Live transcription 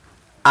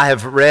I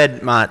have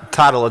read my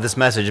title of this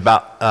message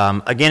about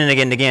again and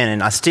again and again,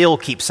 and I still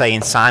keep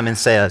saying Simon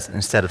says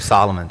instead of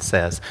Solomon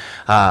says.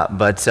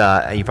 But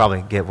you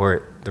probably get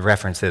where the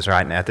reference is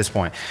right now at this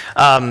point.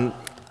 I'm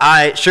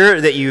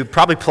sure that you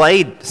probably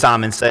played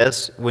Simon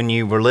Says when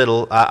you were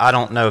little. I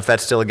don't know if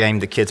that's still a game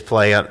that kids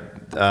play.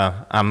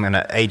 I'm going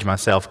to age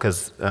myself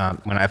because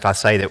if I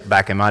say that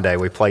back in my day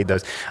we played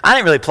those. I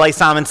didn't really play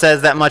Simon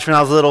Says that much when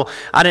I was little.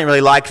 I didn't really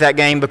like that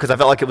game because I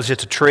felt like it was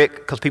just a trick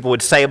because people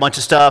would say a bunch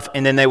of stuff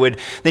and then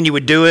you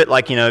would do it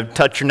like,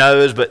 touch your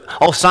nose. But,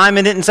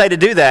 Simon didn't say to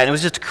do that. And it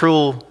was just a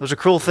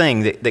cruel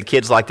thing that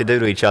kids like to do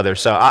to each other.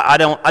 So I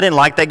didn't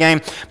like that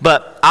game.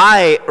 But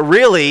I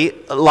really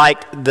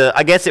liked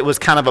I guess it was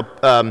kind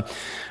of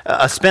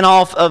a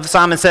spin-off of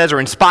Simon Says or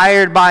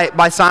inspired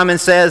by Simon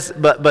Says,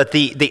 but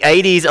the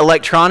 80s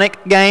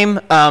electronic game,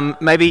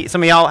 maybe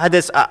some of y'all had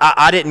this.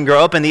 I didn't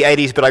grow up in the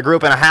 80s, but I grew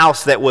up in a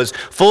house that was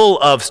full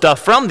of stuff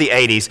from the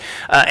 80s,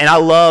 and I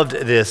loved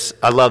this.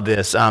 I love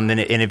this. And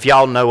if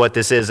y'all know what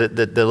this is,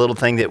 the little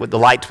thing that the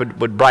lights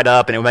would bright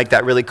up and it would make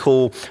that really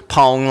cool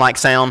Pong-like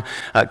sound,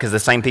 because the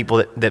same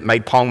people that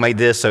made Pong made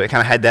this, so it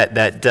kind of had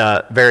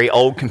that very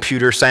old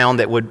computer sound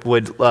that would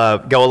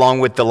go along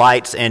with the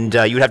lights, and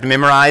you would have to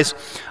memorize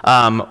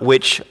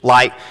which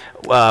light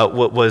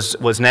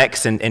was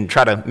next and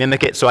try to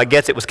mimic it. So I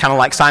guess it was kind of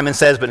like Simon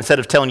Says, but instead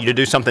of telling you to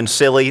do something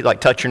silly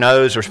like touch your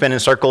nose or spin in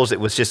circles, it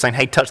was just saying,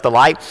 hey, touch the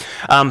light.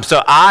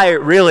 So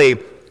I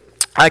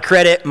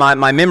credit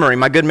my memory,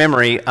 my good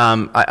memory.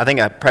 I think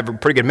I have a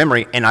pretty good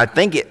memory, and I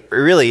think it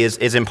really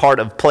is in part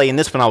of playing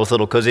this when I was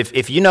little, because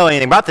if you know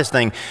anything about this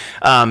thing,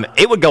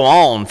 it would go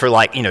on for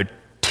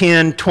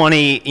 10,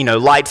 20,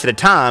 lights at a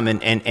time,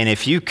 and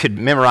if you could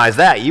memorize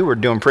that, you were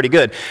doing pretty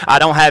good. I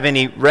don't have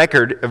any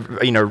record of,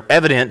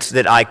 evidence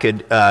that I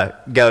could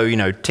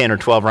go, 10 or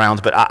 12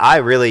 rounds, but I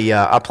really,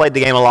 I played the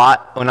game a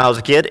lot when I was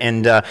a kid,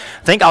 and I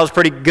think I was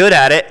pretty good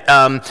at it,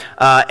 I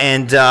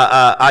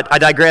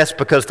digress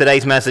because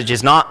today's message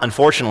is not,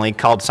 unfortunately,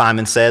 called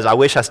Simon Says. I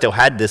wish I still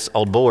had this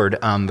old board,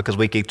 because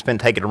we could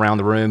take it around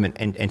the room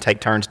and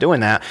take turns doing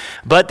that,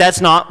 but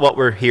that's not what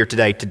we're here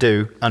today to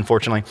do,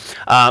 unfortunately.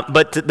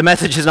 But the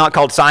message is not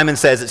called Simon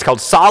Says, it's called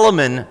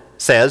Solomon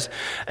Says,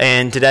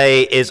 and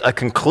today is a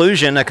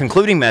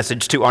concluding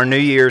message to our New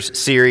Year's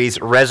series,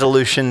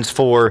 Resolutions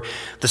for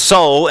the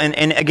Soul,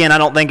 and again, I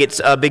don't think it's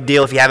a big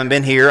deal if you haven't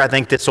been here. I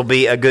think this will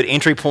be a good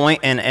entry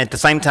point, and at the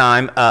same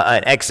time,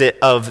 an exit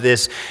of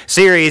this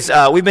series.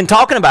 We've been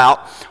talking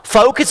about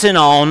focusing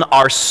on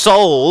our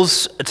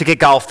souls to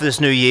kick off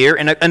this new year,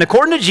 and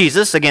according to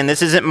Jesus, again,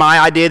 this isn't my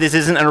idea, this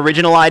isn't an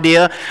original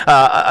idea,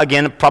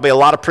 again, probably a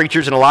lot of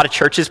preachers and a lot of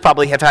churches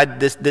probably have had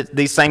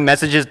these same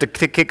messages to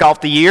kick off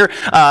the year,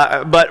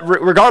 but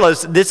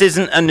regardless, this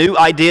isn't a new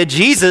idea.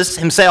 Jesus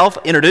himself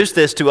introduced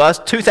this to us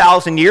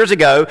 2,000 years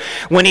ago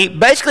when he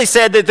basically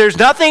said that there's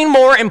nothing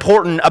more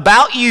important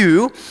about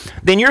you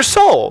than your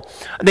soul.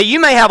 That you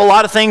may have a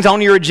lot of things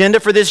on your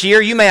agenda for this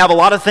year. You may have a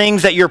lot of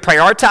things that you're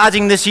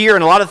prioritizing this year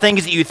and a lot of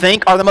things that you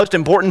think are the most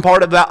important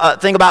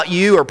thing about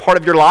you or part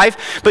of your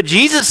life. But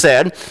Jesus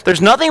said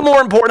there's nothing more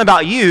important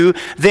about you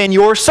than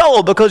your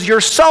soul, because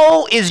your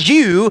soul is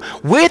you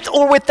with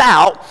or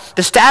without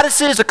the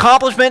statuses,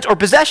 accomplishments, or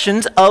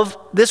possessions of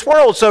this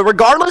world. So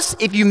regardless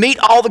if you meet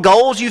all the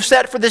goals you've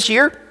set for this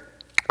year,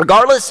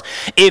 regardless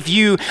if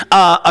you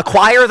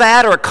acquire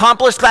that or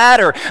accomplish that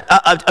or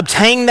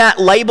obtain that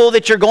label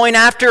that you're going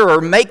after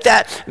or meet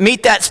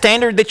that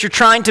standard that you're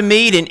trying to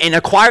meet and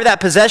acquire that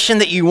possession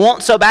that you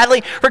want so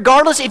badly,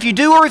 regardless if you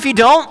do or if you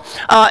don't,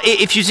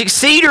 if you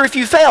succeed or if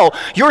you fail,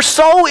 your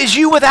soul is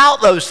you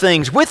without those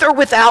things, with or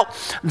without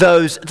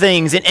those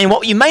things. And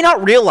what you may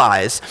not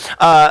realize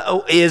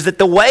is that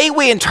the way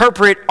we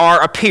interpret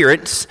our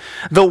appearance,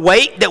 the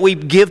weight that we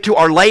give to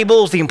our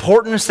labels, the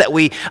importance that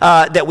we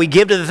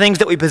give to the things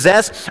that we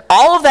possess,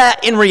 all of that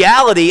in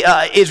reality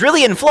is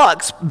really in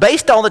flux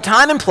based on the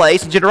time and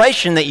place and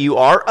generation that you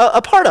are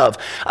a part of.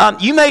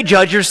 You may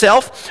judge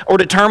yourself or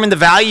determine the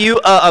value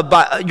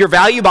your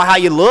value by how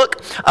you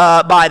look,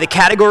 by the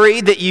category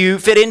that you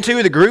fit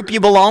into, the group you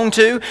belong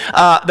to,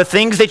 the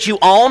things that you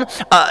own.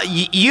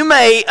 You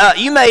may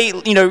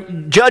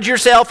judge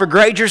yourself or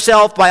grade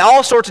yourself by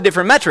all sorts of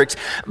different metrics.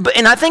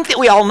 And I think that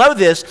we all know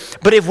this.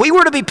 But if we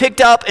were to be picked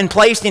up and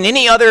placed in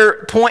any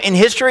other point in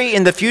history,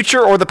 in the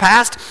future or the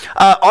past,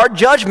 our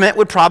judgment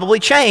would probably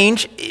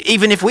change,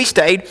 even if we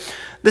stayed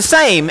the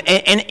same.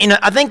 And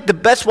I think the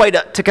best way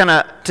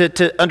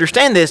to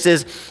understand this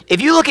is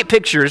if you look at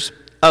pictures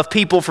of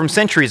people from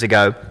centuries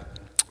ago,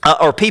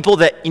 or people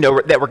that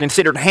that were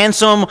considered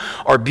handsome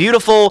or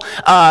beautiful,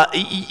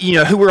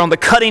 who were on the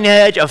cutting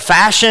edge of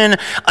fashion,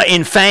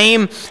 in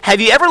fame.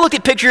 Have you ever looked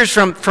at pictures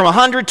from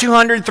 100,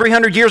 200,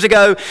 300 years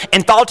ago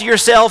and thought to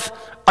yourself,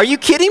 "Are you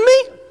kidding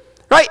me?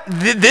 Right?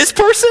 This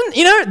person,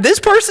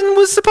 this person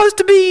was supposed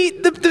to be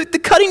the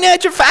cutting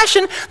edge of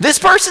fashion. This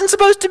person's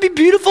supposed to be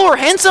beautiful or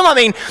handsome. I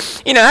mean,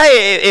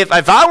 hey,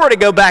 if I were to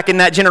go back in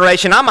that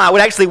generation, I would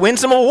actually win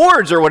some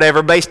awards or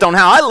whatever based on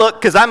how I look,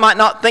 because I might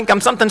not think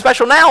I'm something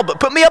special now, but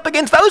put me up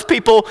against those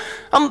people,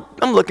 I'm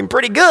looking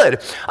pretty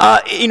good.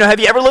 Have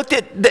you ever looked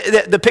at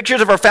the pictures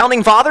of our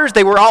founding fathers?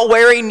 They were all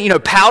wearing,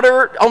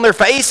 powder on their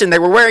face, and they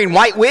were wearing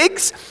white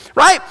wigs,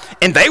 right?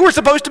 And they were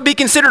supposed to be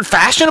considered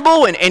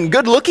fashionable and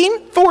good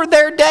looking for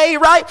their day,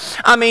 right?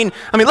 I mean,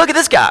 look at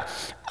this guy.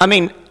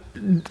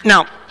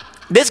 Now,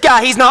 this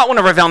guy, he's not one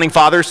of our founding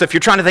fathers, so if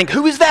you're trying to think,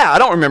 who is that? I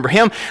don't remember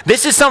him.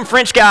 This is some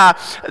French guy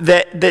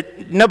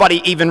that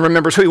nobody even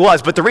remembers who he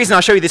was, but the reason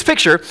I'll show you this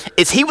picture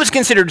is he was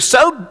considered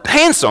so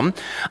handsome,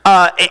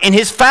 and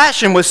his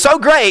fashion was so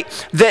great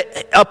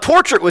that a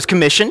portrait was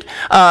commissioned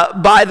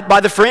by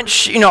the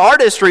French,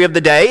 artistry of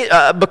the day,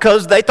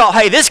 because they thought,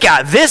 hey, this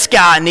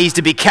guy needs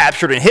to be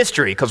captured in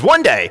history, because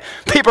one day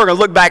people are going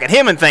to look back at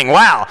him and think,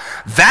 wow,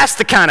 that's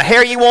the kind of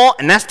hair you want,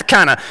 and that's the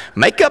kind of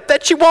makeup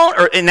that you want,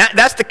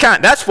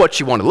 that's what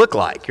you want to look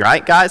like,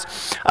 right, guys?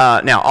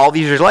 Now, all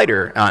these years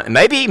later,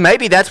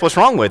 maybe that's what's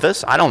wrong with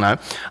us. I don't know,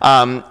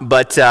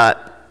 but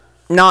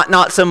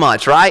not so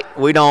much, right?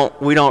 We don't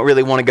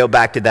really want to go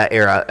back to that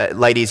era.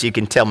 Ladies, you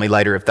can tell me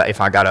later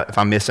if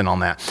I'm missing on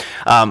that.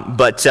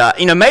 But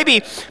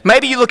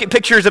maybe you look at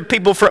pictures of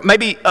people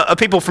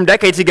from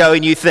decades ago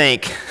and you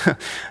think,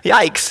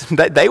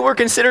 yikes, they were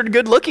considered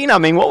good looking. I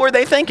mean, what were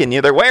they thinking?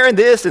 They're wearing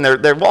this and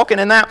they're walking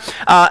in that.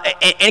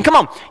 And come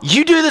on,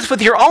 you do this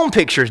with your own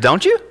pictures,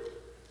 don't you?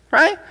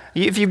 Right?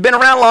 If you've been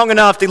around long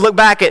enough to look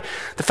back at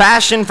the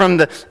fashion from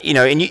the,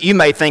 and you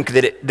may think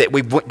that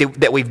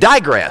we've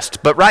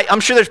digressed, but right, I'm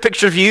sure there's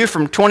pictures of you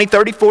from 20,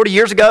 30, 40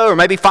 years ago, or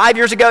maybe 5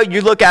 years ago.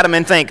 You look at them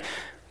and think,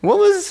 what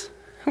was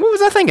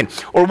I thinking?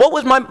 Or what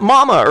was my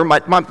mama or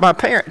my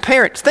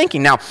parents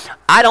thinking? Now,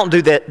 I don't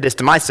do this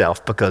to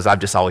myself because I've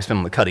just always been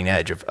on the cutting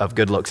edge of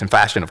good looks and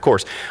fashion, of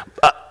course.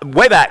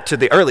 Way back to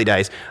the early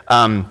days,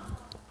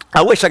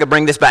 I wish I could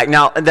bring this back.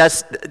 Now,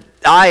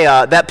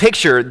 that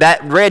picture,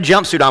 that red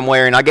jumpsuit I'm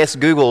wearing, I guess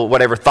Google,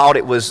 whatever, thought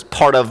it was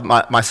part of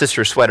my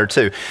sister's sweater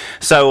too.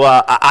 So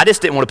I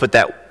just didn't want to put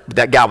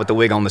that guy with the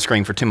wig on the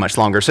screen for too much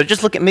longer. So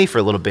just look at me for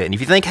a little bit. And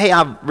if you think, hey,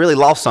 I've really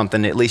lost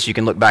something, at least you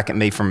can look back at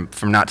me from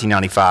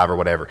 1995 or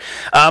whatever.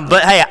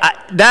 But hey,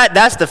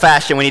 that's the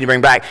fashion we need to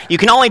bring back. You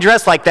can only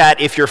dress like that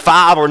if you're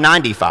 5 or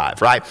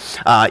 95, right?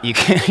 You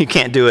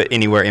can't do it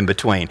anywhere in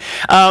between.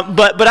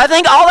 But I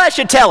think all that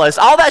should tell us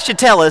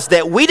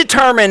that we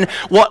determine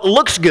what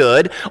looks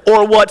good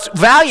or what's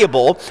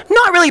valuable,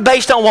 not really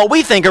based on what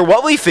we think or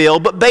what we feel,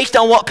 but based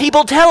on what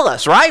people tell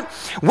us, right?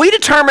 We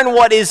determine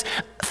what is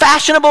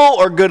fashionable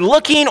or good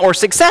looking or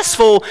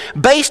successful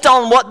based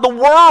on what the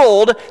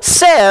world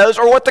says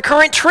or what the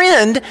current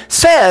trend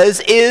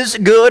says is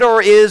good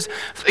or is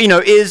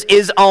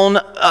on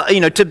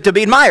to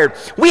be admired.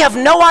 We have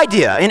no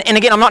idea, and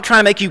again, I'm not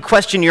trying to make you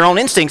question your own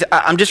instincts.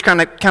 I'm just trying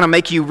to kind of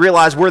make you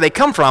realize where they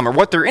come from or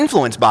what they're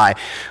influenced by.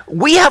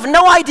 We have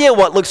no idea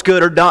what looks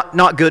good or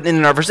not good in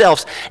and of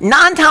ourselves.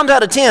 9 times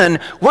out of 10,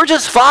 we're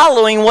just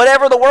following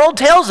whatever the world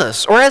tells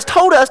us or has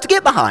told us to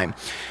get behind.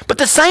 But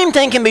the same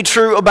thing can be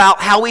true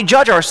about how we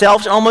judge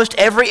ourselves in almost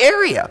every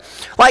area.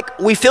 Like,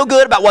 we feel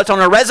good about what's on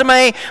our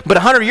resume, but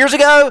 100 years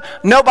ago,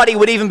 nobody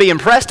would even be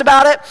impressed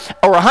about it.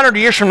 Or 100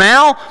 years from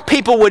now,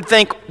 people would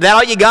think, that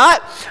all you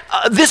got?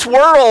 This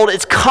world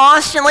is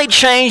constantly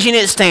changing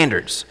its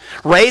standards,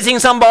 raising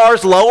some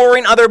bars,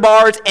 lowering other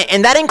bars,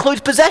 and that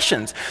includes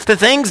possessions. The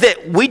things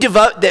that we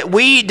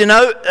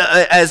denote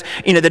as,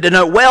 that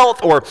denote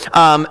wealth or,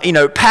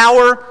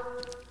 power.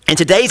 In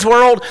today's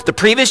world, the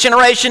previous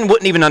generation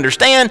wouldn't even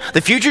understand.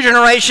 The future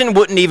generation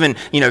wouldn't even,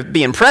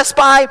 be impressed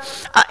by.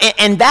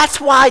 And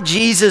that's why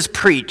Jesus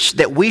preached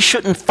that we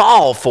shouldn't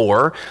fall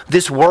for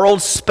this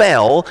world's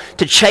spell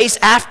to chase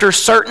after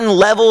certain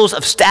levels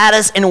of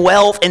status and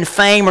wealth and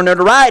fame or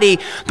notoriety,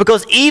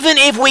 because even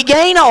if we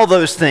gain all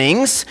those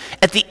things,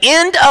 at the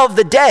end of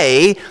the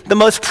day, the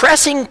most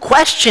pressing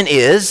question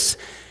is,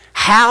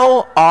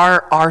 how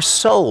are our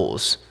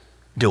souls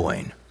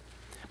doing?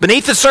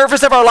 Beneath the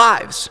surface of our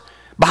lives,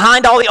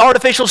 behind all the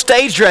artificial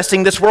stage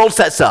dressing this world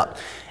sets up,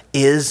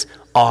 is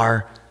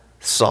our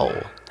soul.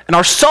 And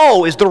our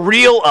soul is the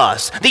real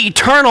us, the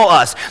eternal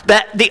us,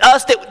 the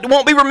us that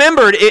won't be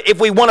remembered if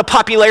we won a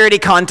popularity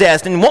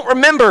contest, and won't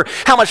remember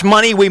how much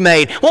money we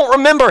made, won't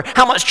remember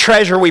how much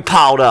treasure we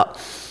piled up.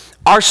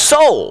 Our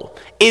soul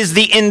is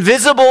the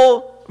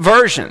invisible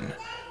version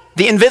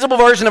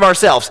of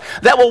ourselves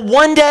that will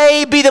one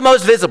day be the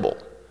most visible,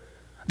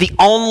 the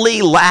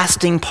only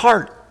lasting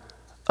part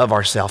of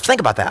ourselves.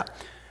 Think about that.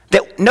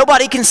 That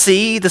nobody can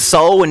see the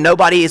soul and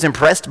nobody is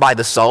impressed by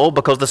the soul,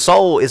 because the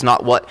soul is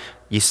not what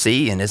you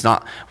see and is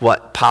not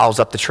what piles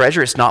up the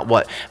treasure. It's not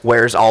what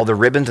wears all the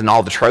ribbons and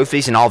all the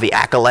trophies and all the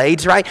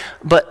accolades, right?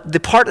 But the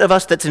part of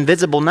us that's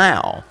invisible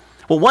now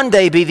will one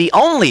day be the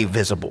only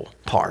visible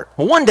part.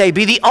 Will one day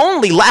be the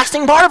only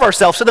lasting part of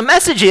ourselves. So the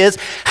message is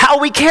how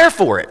we care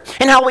for it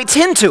and how we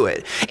tend to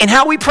it and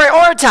how we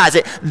prioritize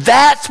it.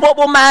 That's what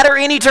will matter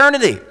in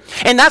eternity.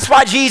 And that's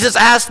why Jesus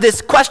asked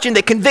this question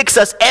that convicts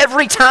us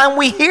every time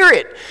we hear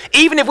it,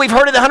 even if we've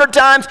heard it 100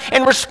 times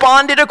and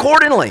responded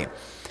accordingly.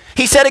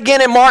 He said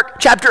again in Mark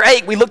chapter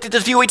 8, we looked at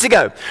this a few weeks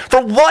ago,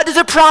 "For what does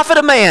it profit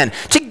a man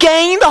to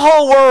gain the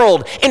whole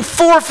world and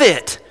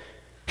forfeit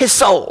his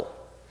soul?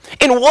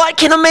 And what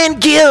can a man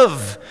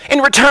give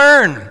in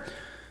return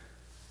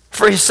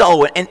for his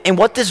soul?" And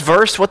what this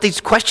verse, what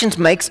these questions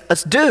makes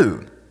us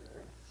do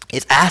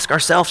is ask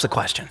ourselves the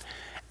question,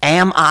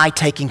 am I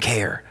taking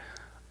care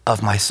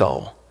of my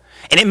soul?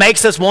 And it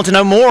makes us want to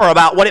know more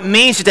about what it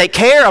means to take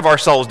care of our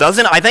souls,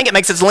 doesn't it? I think it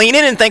makes us lean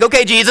in and think,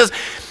 okay, Jesus,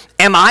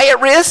 am I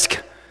at risk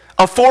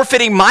of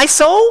forfeiting my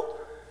soul?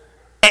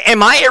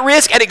 Am I at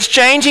risk at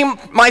exchanging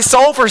my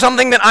soul for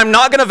something that I'm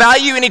not going to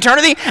value in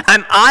eternity?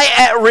 Am I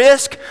at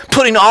risk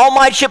putting all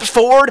my chips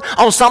forward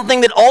on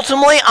something that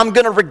ultimately I'm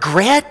going to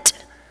regret?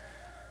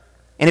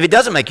 And if it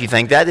doesn't make you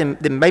think that, then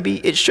maybe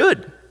it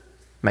should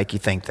make you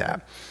think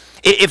that.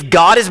 If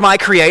God is my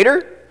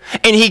creator,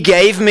 and he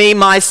gave me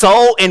my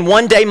soul, and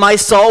one day my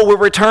soul will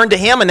return to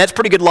him, and that's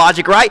pretty good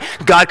logic, right?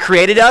 God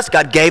created us,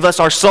 God gave us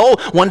our soul.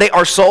 One day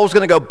our soul is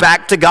going to go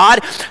back to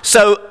God.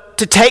 So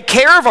to take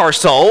care of our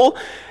soul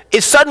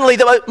is suddenly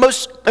the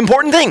most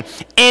important thing.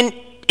 And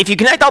if you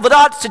connect all the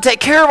dots, to take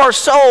care of our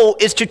soul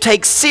is to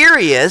take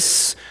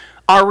serious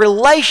our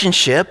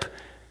relationship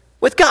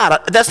with God.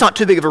 That's not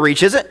too big of a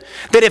reach, is it?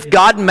 That if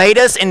God made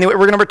us and we're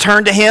going to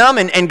return to him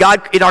and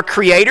God is our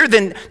creator,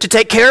 then to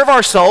take care of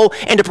our soul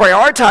and to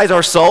prioritize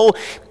our soul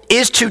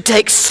is to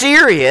take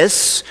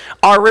serious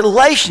our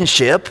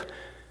relationship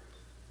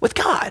with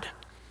God.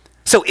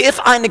 So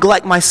if I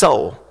neglect my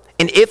soul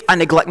and if I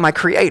neglect my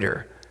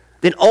creator,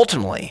 then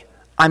ultimately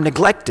I'm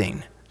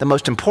neglecting the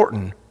most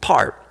important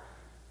part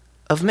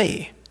of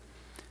me.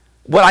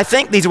 What I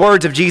think these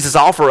words of Jesus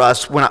offer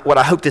us, what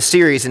I hope this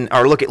series and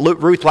our look at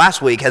Ruth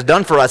last week has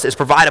done for us, is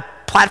provide a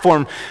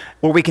platform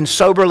where we can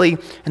soberly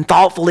and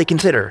thoughtfully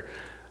consider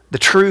the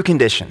true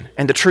condition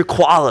and the true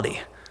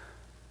quality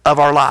of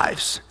our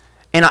lives.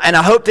 And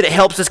I hope that it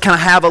helps us kind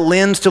of have a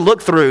lens to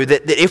look through,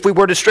 that if we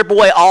were to strip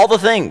away all the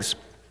things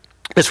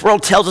this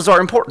world tells us are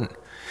important,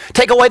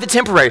 take away the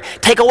temporary,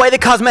 take away the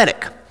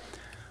cosmetic,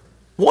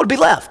 what would be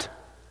left?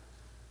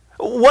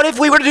 What if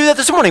we were to do that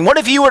this morning? What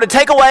if you were to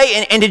take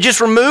away and to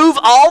just remove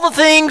all the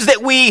things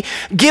that we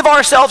give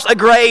ourselves a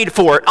grade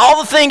for, all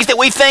the things that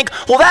we think,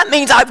 well, that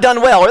means I've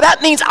done well, or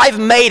that means I've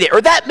made it, or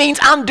that means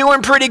I'm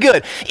doing pretty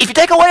good. If you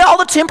take away all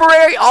the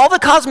temporary, all the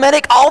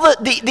cosmetic, all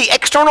the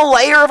external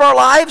layer of our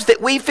lives that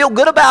we feel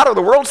good about, or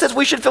the world says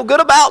we should feel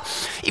good about,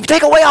 if you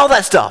take away all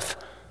that stuff,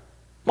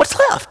 what's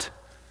left?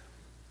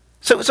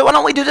 So why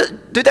don't we do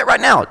that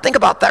right now? Think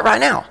about that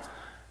right now,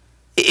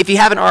 if you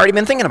haven't already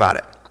been thinking about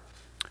it.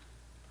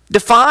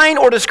 Define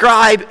or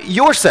describe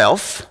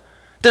yourself,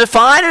 to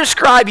define or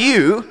describe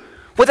you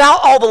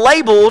without all the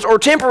labels or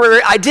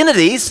temporary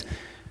identities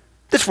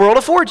this world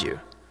affords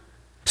you.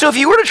 So if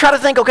you were to try to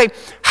think, okay,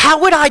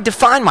 how would I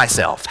define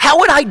myself? How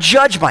would I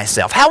judge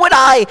myself? How would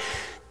I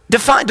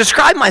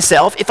describe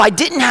myself if I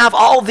didn't have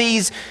all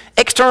these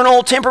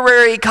external,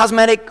 temporary,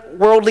 cosmetic,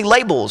 worldly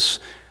labels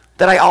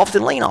that I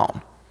often lean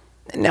on?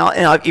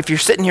 Now, if you're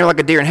sitting here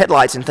like a deer in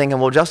headlights and thinking,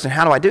 well, Justin,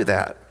 how do I do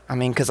that? I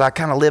mean, because I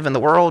kind of live in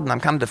the world and I'm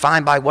kind of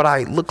defined by what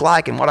I look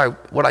like and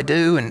what I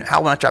do and how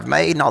much I've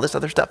made and all this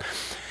other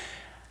stuff.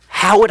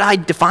 How would I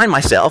define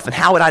myself and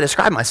how would I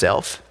describe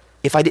myself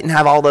if I didn't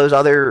have all those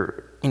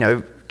other,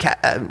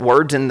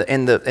 words in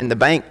the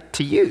bank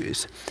to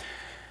use?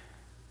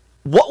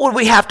 What would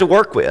we have to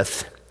work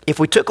with if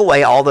we took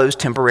away all those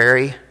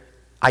temporary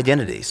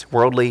identities,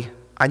 worldly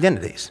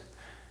identities?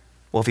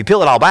 Well, if you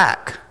peel it all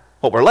back,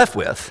 what we're left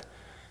with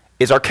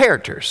is our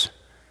characters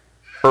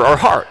or our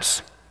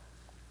hearts.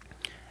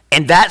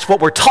 And that's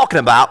what we're talking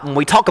about when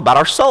we talk about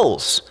our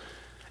souls.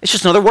 It's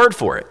just another word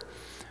for it.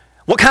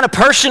 What kind of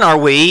person are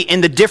we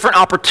in the different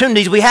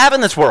opportunities we have in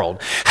this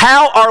world?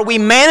 How are we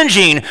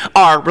managing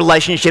our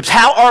relationships?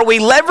 How are we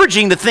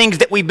leveraging the things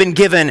that we've been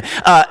given,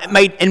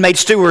 made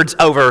stewards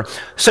over?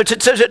 So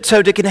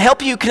to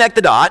help you connect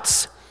the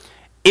dots,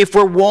 if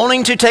we're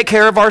wanting to take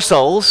care of our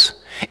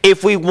souls,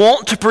 if we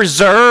want to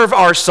preserve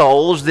our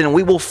souls, then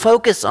we will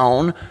focus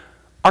on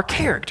our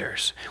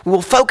characters. We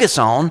will focus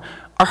on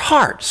our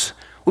hearts.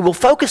 We will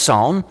focus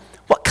on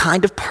what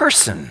kind of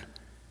person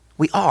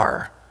we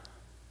are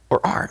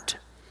or aren't.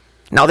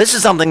 Now, this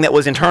is something that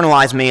was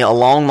internalized me a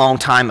long, long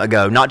time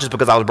ago, not just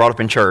because I was brought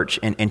up in church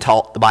and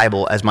taught the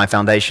Bible as my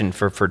foundation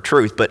for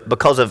truth, but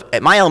because of,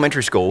 at my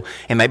elementary school,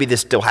 and maybe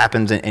this still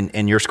happens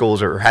in your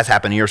schools or has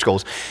happened in your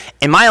schools,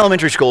 in my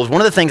elementary schools,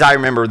 one of the things I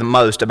remember the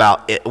most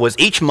about it was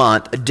each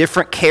month a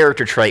different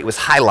character trait was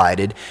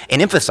highlighted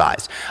and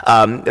emphasized.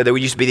 There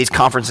used to be these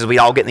conferences, we'd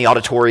all get in the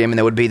auditorium, and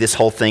there would be this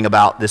whole thing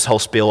about, this whole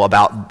spiel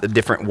about the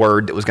different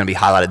word that was going to be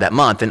highlighted that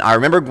month. And I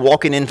remember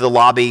walking into the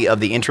lobby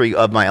of the entry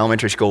of my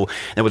elementary school,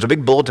 and there was a big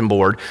big bulletin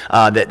board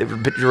that,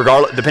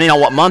 depending on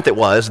what month it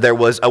was, there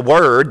was a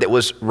word that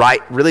was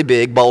really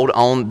big, bold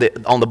on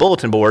the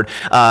bulletin board.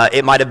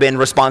 It might have been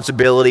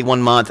responsibility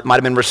one month, it might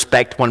have been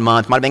respect one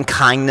month, might have been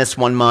kindness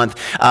one month.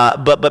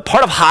 But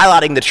part of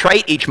highlighting the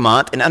trait each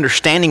month and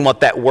understanding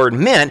what that word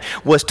meant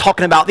was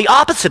talking about the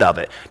opposite of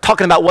it,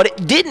 talking about what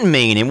it didn't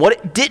mean and what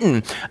it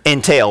didn't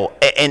entail,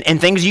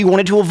 and things you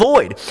wanted to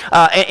avoid.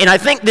 And I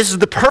think this is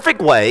the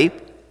perfect way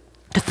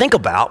to think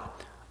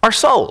about our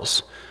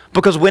souls.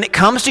 Because when it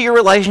comes to your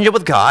relationship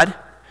with God,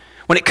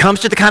 when it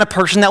comes to the kind of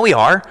person that we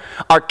are,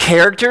 our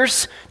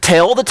characters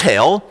tell the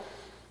tale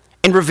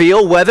and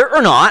reveal whether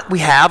or not we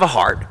have a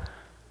heart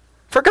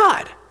for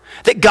God.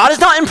 That God is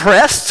not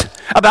impressed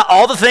about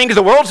all the things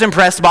the world's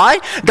impressed by.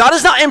 God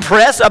is not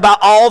impressed about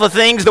all the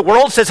things the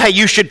world says, hey,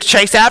 you should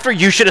chase after,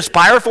 you should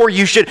aspire for,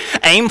 you should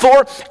aim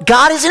for.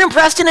 God isn't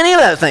impressed in any of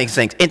those things.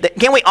 And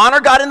can we honor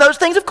God in those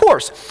things? Of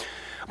course.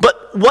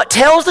 But what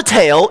tells the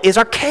tale is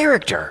our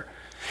character.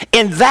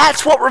 And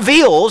that's what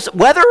reveals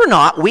whether or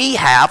not we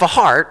have a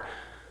heart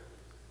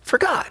for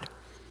God.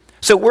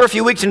 So we're a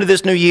few weeks into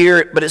this new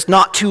year, but it's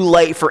not too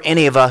late for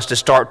any of us to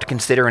start to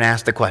consider and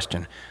ask the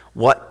question,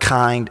 what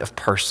kind of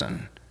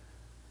person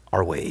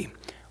are we?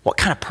 What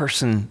kind of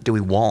person do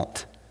we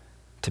want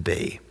to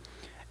be?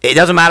 It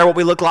doesn't matter what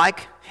we look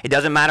like. It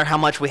doesn't matter how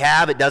much we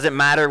have. It doesn't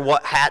matter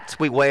what hats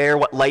we wear,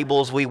 what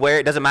labels we wear.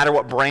 It doesn't matter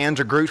what brands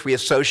or groups we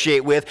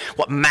associate with.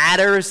 What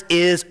matters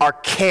is our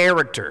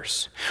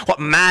characters. What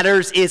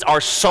matters is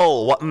our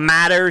soul. What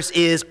matters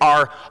is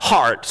our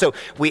heart. So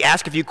we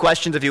asked a few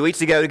questions a few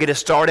weeks ago to get us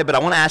started, but I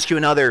want to ask you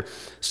another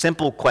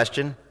simple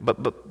question,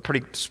 but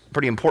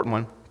pretty important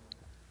one.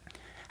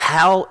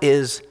 How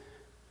is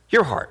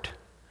your heart?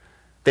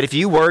 That if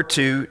you were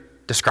to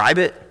describe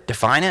it,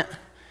 define it,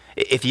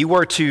 if you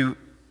were to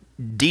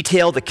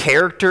detail the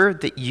character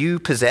that you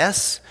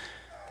possess,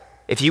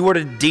 if you were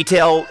to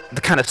detail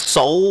the kind of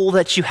soul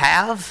that you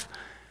have,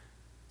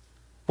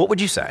 what would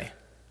you say?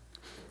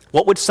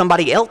 What would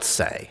somebody else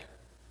say?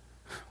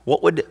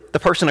 What would the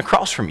person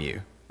across from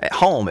you, at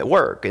home, at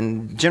work,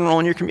 in general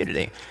in your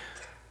community,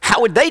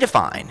 how would they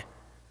define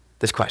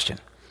this question?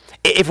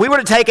 If we were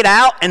to take it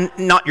out, and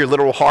not your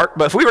literal heart,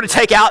 but if we were to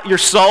take out your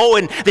soul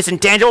and this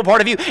intangible part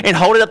of you and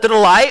hold it up to the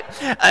light,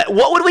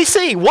 what would we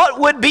see? What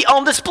would be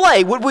on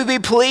display? Would we be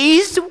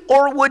pleased,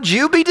 or would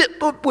you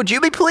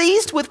be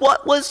pleased with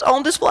what was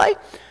on display?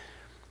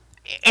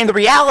 And the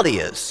reality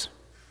is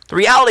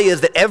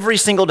that every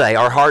single day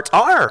our hearts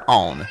are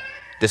on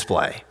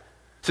display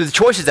through the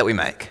choices that we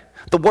make,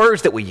 the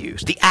words that we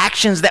use, the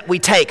actions that we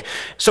take.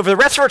 So for the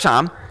rest of our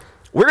time,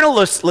 we're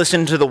going to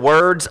listen to the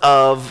words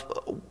of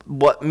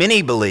what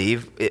many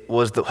believe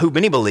was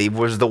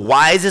the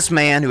wisest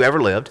man who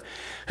ever lived,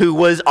 who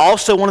was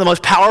also one of the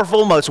most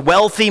powerful, most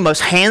wealthy,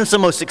 most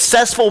handsome, most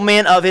successful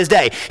men of his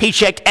day. He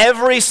checked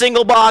every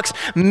single box.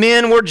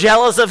 Men were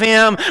jealous of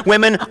him.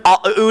 Women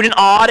oohed and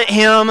awed at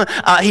him.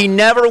 He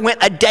never went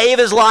a day of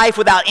his life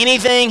without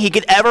anything he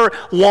could ever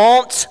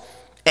want.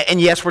 And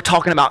yes, we're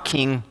talking about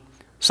King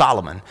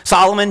Solomon.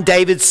 Solomon,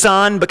 David's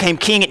son, became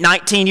king at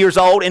 19 years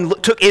old and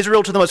took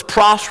Israel to the most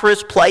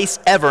prosperous place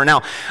ever.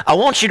 Now, I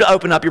want you to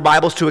open up your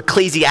Bibles to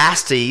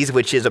Ecclesiastes,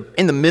 which is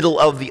in the middle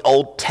of the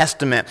Old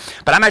Testament.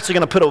 But I'm actually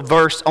going to put a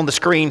verse on the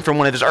screen from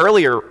one of his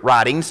earlier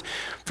writings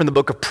from the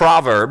book of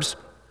Proverbs.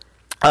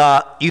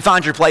 You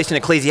find your place in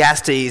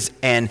Ecclesiastes,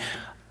 and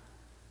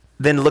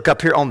then look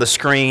up here on the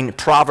screen,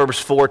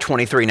 Proverbs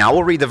 4:23. Now,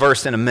 we'll read the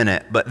verse in a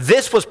minute, but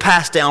this was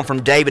passed down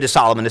from David to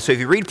Solomon. So if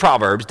you read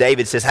Proverbs,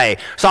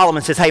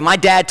 Solomon says, hey, my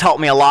dad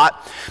taught me a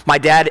lot. My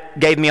dad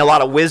gave me a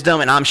lot of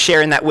wisdom, and I'm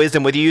sharing that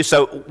wisdom with you.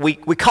 So we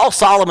call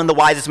Solomon the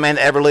wisest man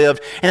that ever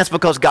lived, and that's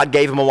because God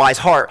gave him a wise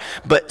heart.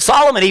 But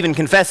Solomon even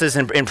confesses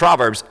in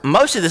Proverbs,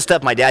 most of this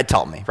stuff my dad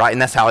taught me, right?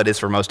 And that's how it is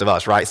for most of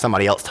us, right?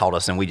 Somebody else taught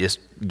us, and we just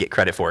get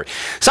credit for it.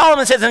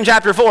 Solomon says in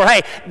chapter 4,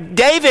 hey,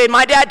 David,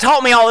 my dad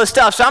taught me all this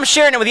stuff, so I'm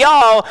sharing it with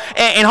y'all,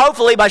 and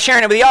hopefully by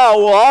sharing it with y'all,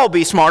 we'll all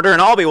be smarter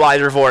and all be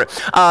wiser for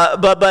it.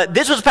 But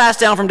this was passed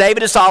down from David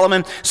to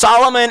Solomon.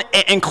 Solomon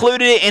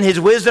included it in his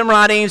wisdom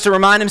writings to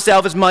remind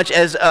himself as much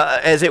as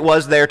it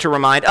was there to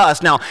remind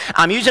us. Now,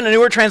 I'm using a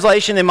newer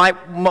translation than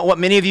what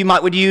many of you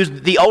would use.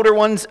 The older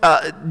ones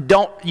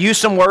don't use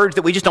some words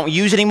that we just don't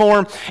use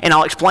anymore, and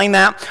I'll explain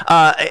that.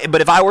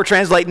 But if I were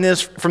translating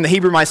this from the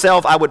Hebrew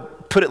myself, I would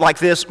put it like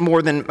this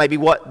more than maybe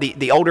what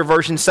the older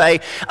versions say.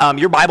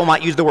 Your Bible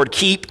might use the word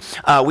keep.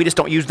 We just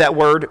don't use that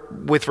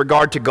word with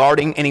regard to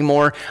guarding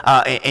anymore.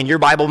 And your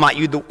Bible might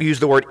use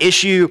the word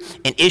issue.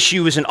 And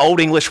issue is an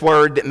Old English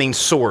word that means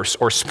source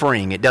or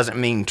spring. It doesn't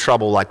mean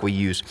trouble like we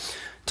use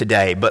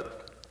today.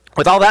 But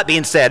with all that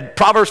being said,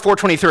 Proverbs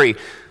 4:23.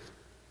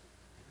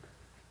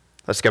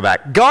 Let's go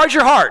back. Guard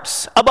your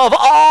hearts above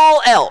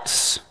all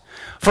else,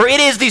 for it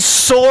is the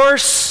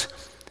source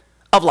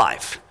of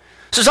life.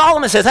 So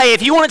Solomon says, hey,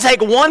 if you want to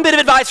take one bit of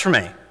advice from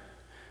me,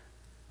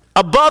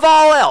 above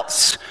all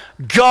else,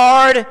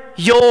 guard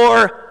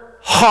your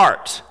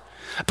heart,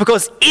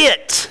 because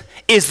it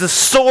is the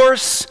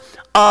source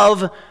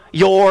of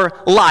your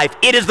life.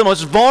 It is the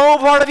most vulnerable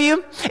part of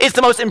you. It's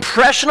the most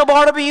impressionable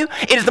part of you.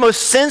 It is the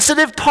most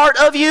sensitive part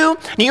of you.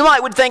 And you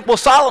would think, well,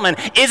 Solomon,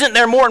 isn't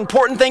there more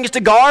important things to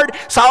guard?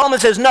 Solomon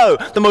says, no,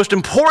 the most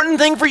important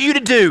thing for you to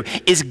do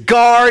is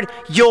guard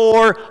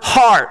your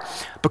heart.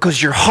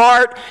 Because your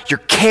heart, your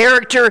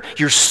character,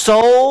 your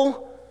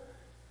soul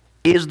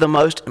is the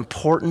most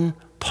important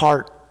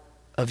part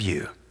of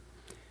you.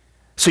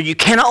 So you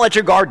cannot let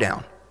your guard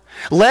down.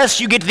 Lest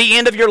you get to the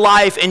end of your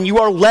life and you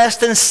are less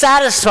than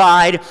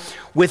satisfied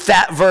with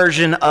that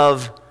version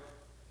of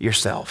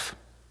yourself.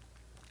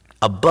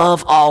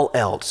 Above all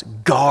else,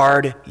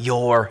 guard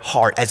your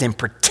heart, as in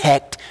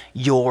protect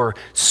your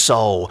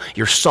soul.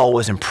 Your soul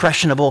is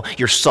impressionable.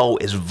 Your soul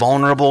is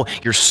vulnerable.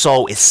 Your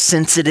soul is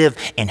sensitive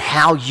in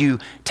how you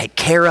take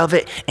care of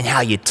it and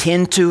how you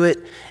tend to it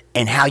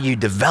and how you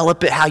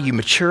develop it, how you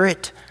mature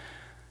it.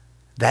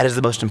 That is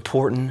the most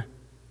important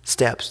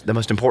steps. The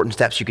most important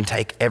steps you can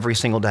take every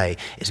single day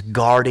is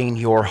guarding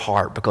your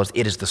heart, because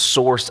it is the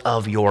source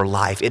of your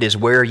life. It is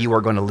where you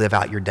are going to live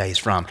out your days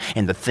from,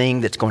 and the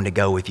thing that's going to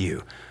go with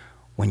you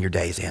when your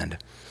days end.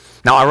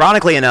 Now,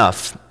 ironically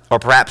enough, or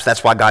perhaps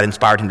that's why God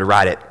inspired him to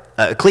write it,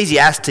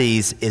 Ecclesiastes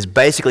is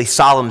basically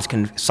Solomon's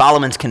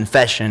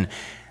confession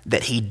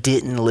that he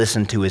didn't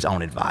listen to his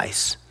own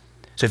advice.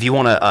 So if you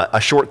want a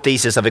short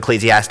thesis of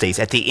Ecclesiastes,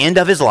 at the end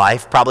of his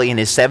life, probably in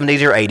his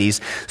 70s or 80s,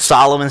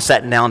 Solomon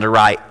sat down to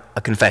write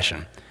a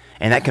confession.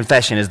 And that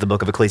confession is the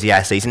book of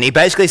Ecclesiastes. And he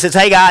basically says,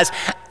 hey guys,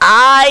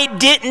 I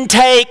didn't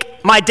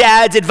take my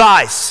dad's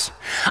advice.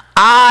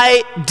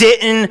 I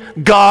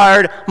didn't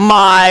guard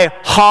my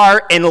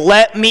heart, and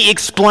let me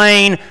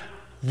explain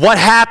what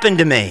happened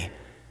to me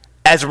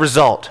as a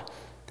result.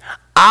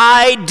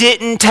 I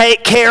didn't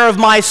take care of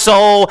my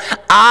soul.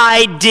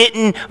 I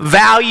didn't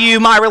value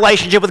my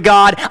relationship with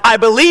God. I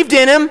believed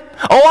in him.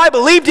 Oh, I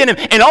believed in him.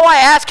 And oh, I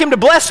asked him to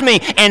bless me.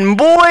 And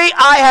boy,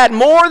 I had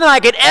more than I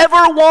could ever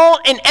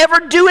want and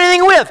ever do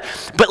anything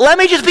with. But let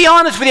me just be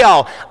honest with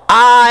y'all.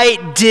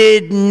 I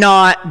did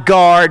not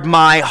guard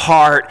my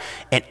heart,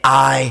 and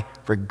I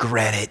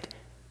regret it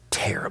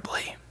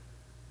terribly.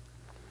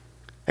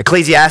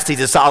 Ecclesiastes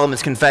is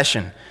Solomon's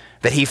confession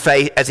that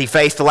as he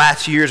faced the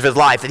last few years of his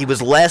life, that he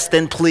was less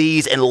than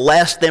pleased and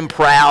less than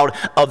proud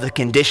of the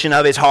condition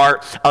of his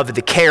heart, of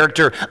the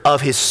character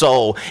of his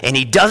soul. And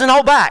he doesn't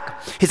hold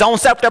back. His own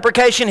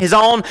self-deprecation, his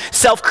own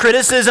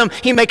self-criticism,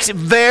 he makes it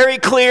very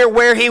clear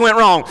where he went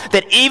wrong.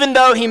 That even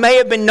though he may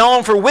have been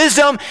known for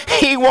wisdom,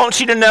 he wants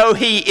you to know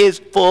he is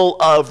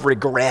full of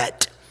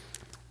regret.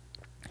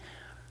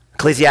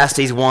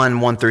 Ecclesiastes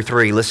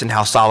 1:1-3, listen to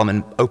how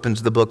Solomon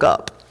opens the book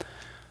up.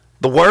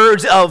 The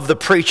words of the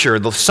preacher,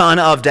 the son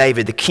of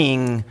David, the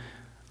king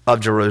of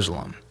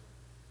Jerusalem.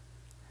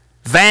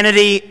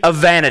 Vanity of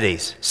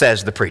vanities,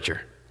 says the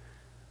preacher.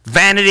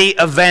 Vanity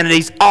of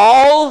vanities,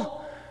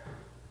 all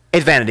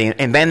is vanity.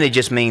 And vanity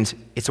just means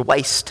it's a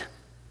waste.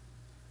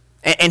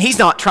 And he's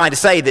not trying to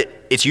say that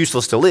it's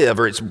useless to live,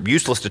 or it's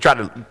useless to try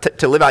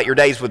to live out your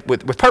days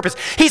with purpose.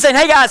 He's saying,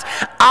 hey guys,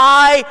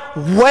 I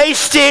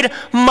wasted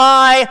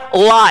my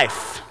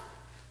life.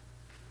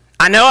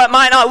 I know it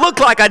might not look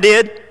like I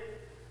did,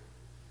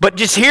 but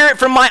just hear it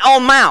from my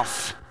own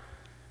mouth.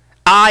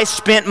 I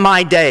spent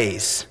my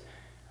days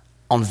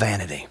on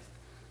vanity.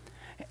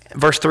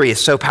 Verse 3 is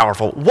so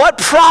powerful. What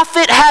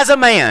profit has a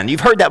man?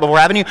 You've heard that before,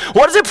 haven't you?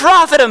 What does it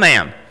profit a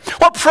man?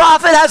 What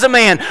profit has a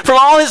man from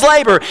all his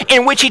labor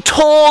in which he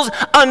toils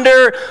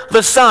under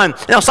the sun?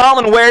 Now,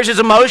 Solomon wears his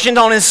emotions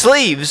on his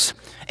sleeves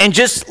and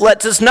just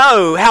lets us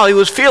know how he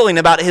was feeling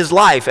about his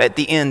life at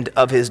the end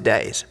of his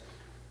days.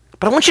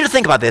 But I want you to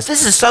think about this.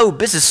 This is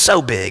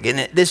so big,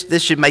 and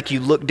this should make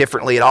you look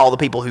differently at all the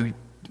people who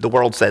the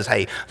world says,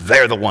 hey,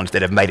 they're the ones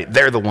that have made it.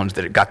 They're the ones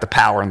that have got the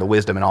power and the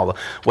wisdom and all the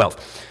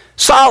wealth.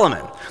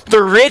 Solomon,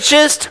 the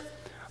richest,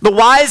 the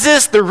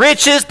wisest, the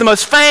richest, the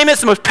most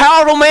famous, the most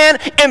powerful man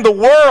in the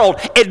world,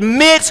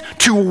 admits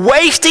to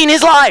wasting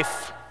his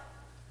life.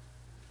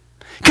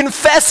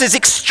 Confesses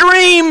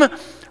extreme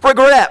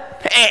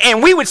regret.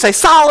 And we would say,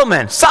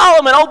 Solomon,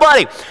 oh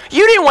buddy,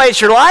 you didn't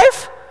waste your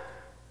life.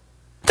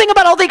 Think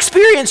about all the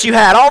experience you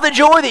had, all the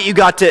joy that you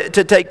got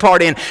to take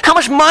part in, how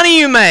much money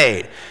you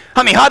made.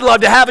 I mean, I'd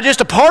love to have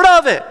just a part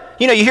of it.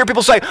 You know, you hear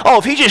people say, oh,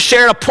 if he just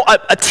shared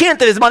a tenth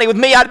of his money with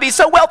me, I'd be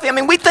so wealthy. I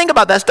mean, we think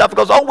about that stuff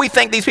because, oh, we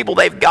think these people,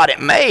 they've got it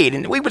made.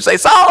 And we would say,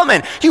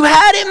 Solomon, you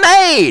had it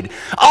made.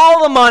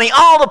 All the money,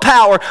 all the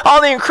power,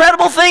 all the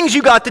incredible things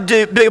you got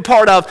to be a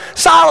part of.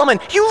 Solomon,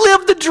 you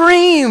lived the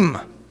dream.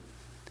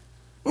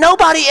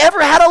 Nobody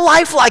ever had a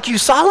life like you,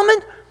 Solomon.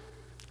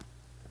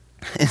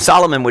 And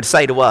Solomon would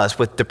say to us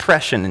with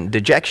depression and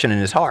dejection in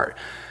his heart,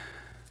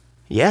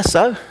 yes,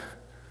 so?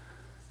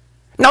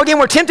 Now again,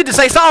 we're tempted to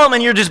say,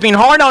 Solomon, you're just being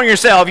hard on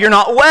yourself. You're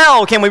not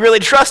well. Can we really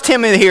trust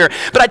him in here?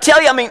 But I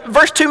tell you, I mean,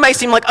 verse 2 may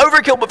seem like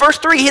overkill, but verse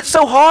 3 hits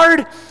so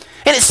hard.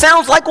 And it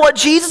sounds like what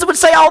Jesus would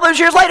say all those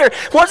years later.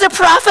 What does it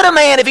profit a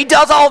man if he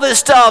does all this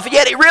stuff,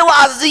 yet he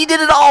realizes he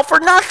did it all for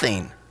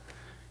nothing?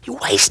 He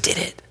wasted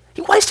it.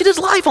 He wasted his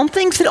life on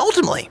things that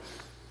ultimately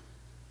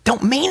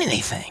don't mean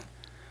anything.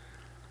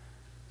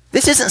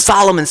 This isn't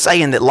Solomon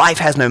saying that life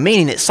has no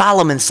meaning. It's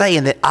Solomon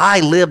saying that I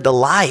lived a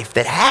life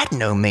that had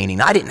no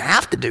meaning. I didn't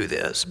have to do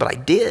this, but I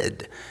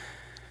did.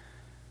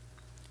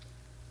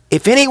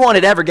 If anyone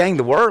had ever gained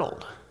the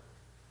world,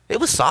 it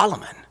was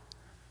Solomon.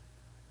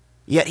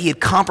 Yet he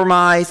had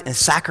compromised and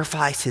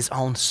sacrificed his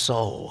own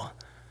soul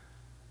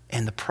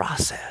in the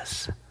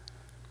process.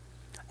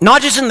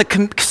 Not just in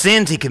the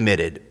sins he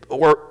committed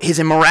or his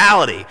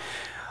immorality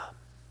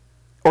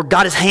or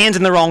got his hands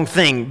in the wrong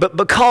thing, but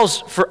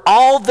because for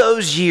all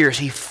those years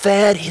he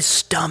fed his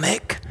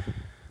stomach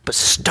but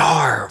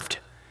starved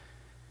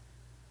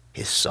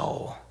his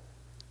soul.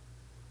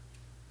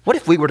 What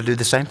if we were to do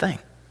the same thing?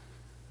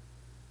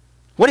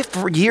 What if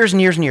for years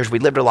and years and years we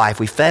lived our life,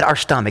 we fed our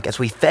stomach as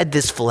we fed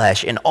this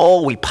flesh, and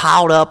we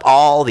piled up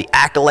all the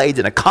accolades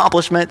and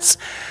accomplishments,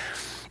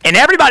 and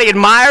everybody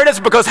admired us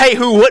because, hey,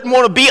 who wouldn't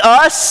want to be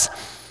us?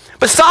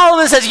 But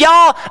Solomon says,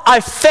 y'all,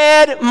 I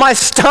fed my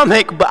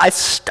stomach, but I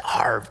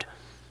starved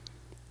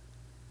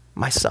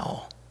my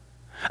soul.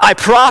 I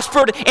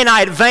prospered and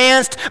I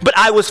advanced, but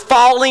I was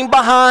falling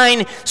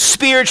behind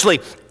spiritually.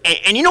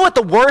 And you know what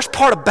the worst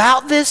part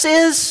about this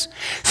is?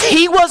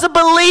 He was a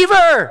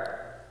believer.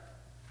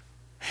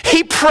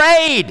 He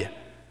prayed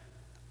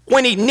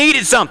when he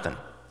needed something.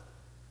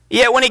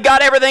 Yet when he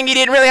got everything, he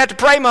didn't really have to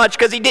pray much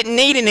because he didn't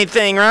need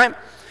anything, right?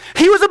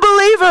 He was a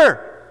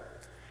believer.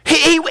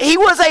 He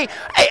was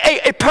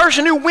a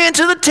person who went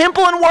to the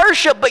temple and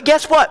worshiped, but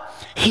guess what?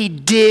 He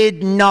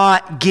did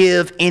not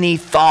give any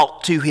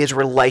thought to his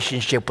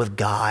relationship with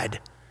God.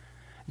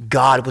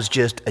 God was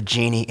just a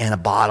genie in a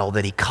bottle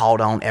that he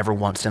called on every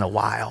once in a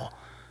while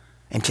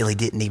until he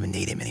didn't even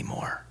need him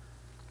anymore.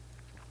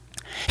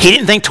 He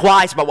didn't think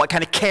twice about what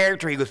kind of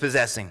character he was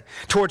possessing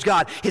towards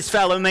God, his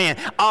fellow man.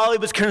 All he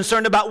was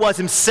concerned about was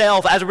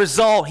himself. As a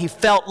result, he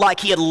felt like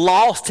he had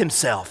lost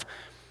himself.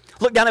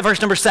 Look down at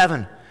verse number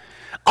 7.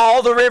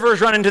 All the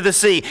rivers run into the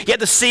sea, yet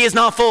the sea is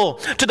not full.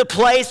 To the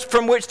place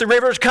from which the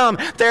rivers come,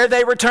 there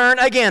they return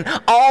again.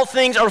 All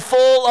things are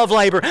full of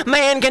labor.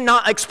 Man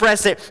cannot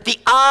express it. The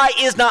eye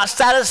is not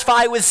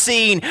satisfied with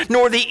seeing,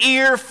 nor the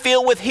ear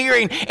filled with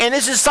hearing. And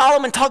this is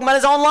Solomon talking about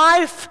his own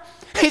life.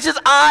 He says,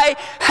 I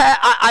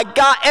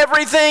got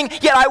everything,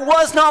 yet I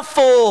was not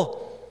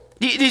full.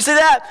 Do you see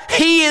that?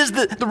 He is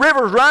the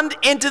river run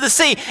into the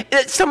sea.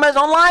 It's talking about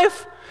his own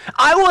life.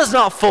 I was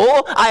not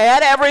full. I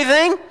had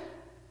everything.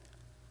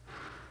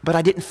 But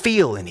I didn't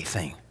feel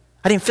anything.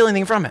 I didn't feel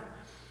anything from it.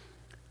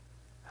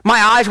 My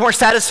eyes weren't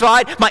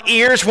satisfied. My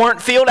ears weren't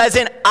filled, as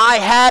in I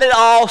had it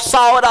all,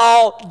 saw it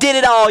all, did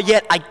it all,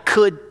 yet I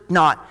could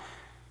not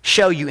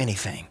show you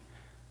anything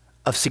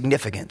of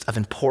significance, of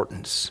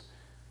importance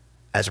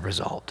as a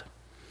result.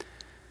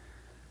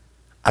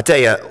 I tell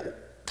you,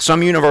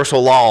 some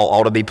universal law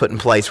ought to be put in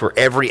place where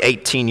every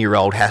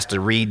 18-year-old has to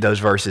read those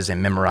verses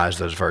and memorize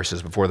those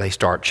verses before they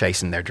start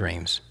chasing their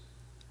dreams.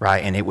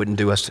 Right, and it wouldn't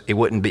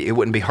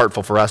be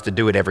hurtful for us to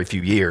do it every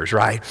few years,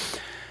 right?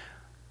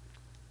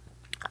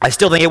 I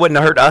still think it wouldn't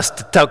hurt us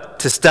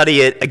to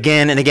study it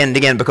again and again and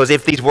again, because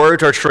if these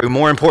words are true,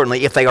 more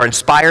importantly, if they are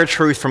inspired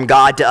truth from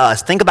God to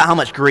us, think about how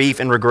much grief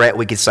and regret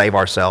we could save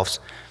ourselves.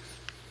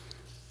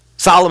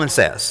 Solomon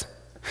says,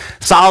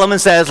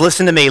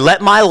 listen to me, let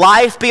my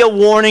life be a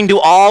warning to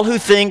all who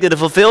think that a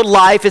fulfilled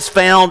life is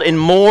found in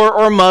more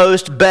or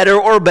most,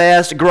 better or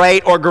best,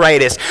 great or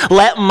greatest.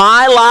 Let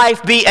my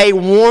life be a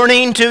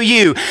warning to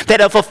you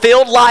that a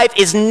fulfilled life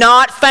is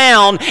not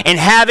found in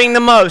having the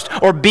most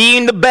or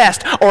being the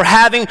best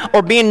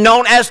or being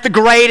known as the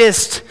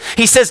greatest.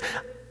 He says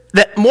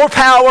that more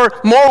power,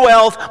 more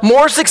wealth,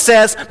 more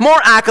success, more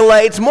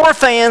accolades, more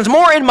fans,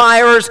 more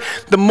admirers,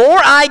 the more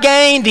I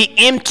gained, the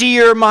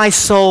emptier my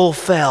soul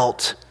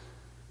felt.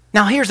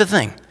 Now here's the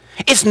thing.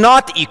 It's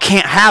not that you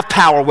can't have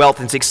power,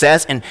 wealth, and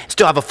success and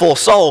still have a full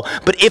soul,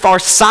 but if our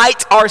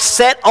sights are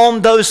set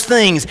on those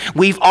things,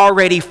 we've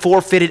already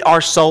forfeited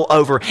our soul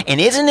over. And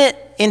isn't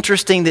it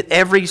interesting that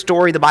every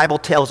story the Bible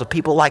tells of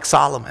people like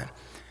Solomon,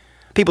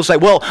 people say,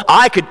 well,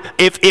 I could,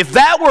 if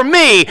that were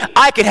me,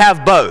 I could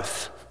have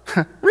both.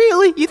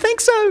 Really? You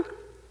think so?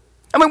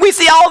 I mean, we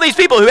see all these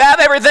people who have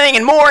everything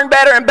and more and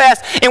better and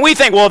best, and we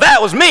think, well, if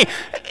that was me.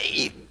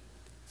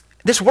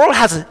 This world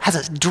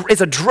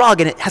is a drug,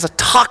 and it has a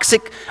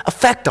toxic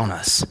effect on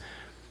us.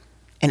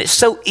 And it's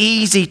so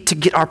easy to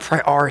get our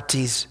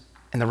priorities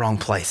in the wrong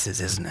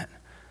places, isn't it?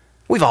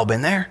 We've all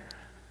been there.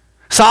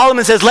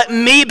 Solomon says, let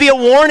me be a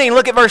warning.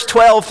 Look at verse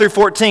 12 through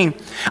 14.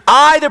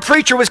 I, the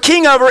preacher, was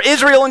king over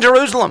Israel and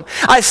Jerusalem.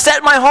 I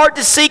set my heart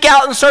to seek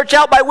out and search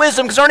out by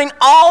wisdom concerning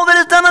all that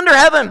is done under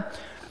heaven.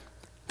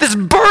 This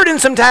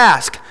burdensome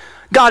task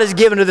God has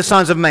given to the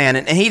sons of man.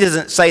 And he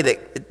isn't saying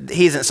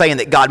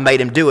that God made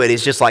him do it.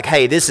 It's just like,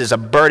 hey, this is a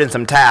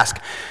burdensome task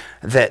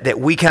that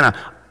we kind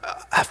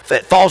of,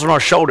 that falls on our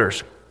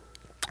shoulders,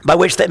 by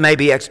which they may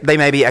be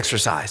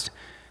exercised.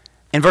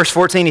 In verse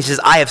 14, he says,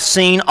 I have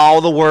seen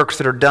all the works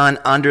that are done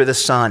under the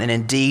sun, and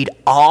indeed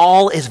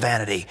all is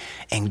vanity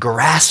and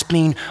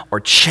grasping or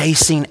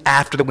chasing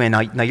after the wind.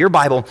 Now your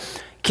Bible,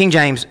 King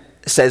James,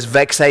 says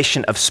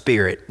vexation of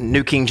spirit.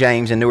 New King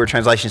James and newer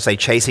translations say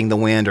chasing the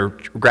wind or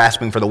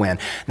grasping for the wind.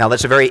 Now,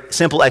 that's a very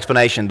simple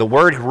explanation. The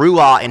word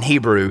ruah in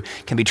Hebrew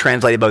can be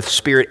translated both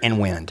spirit and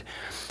wind.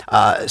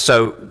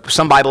 So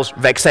some Bibles,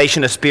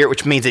 vexation of spirit,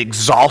 which means it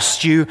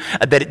exhausts you,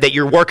 that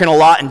you're working a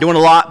lot and doing a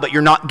lot, but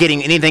you're not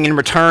getting anything in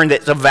return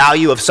that's of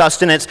value, of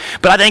sustenance.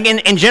 But I think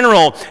in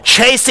general,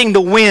 chasing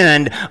the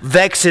wind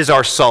vexes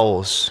our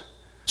souls.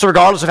 So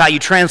regardless of how you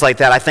translate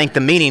that, I think the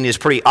meaning is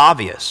pretty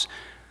obvious.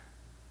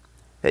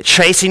 That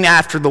chasing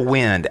after the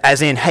wind,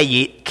 as in, hey,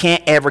 you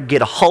can't ever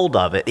get a hold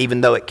of it,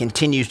 even though it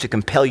continues to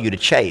compel you to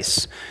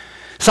chase.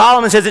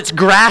 Solomon says it's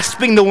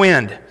grasping the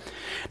wind.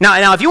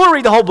 Now, if you want to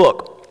read the whole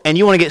book, and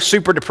you want to get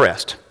super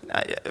depressed,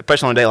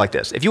 especially on a day like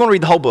this, if you want to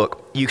read the whole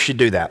book, you should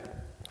do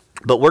that.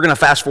 But we're going to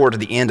fast forward to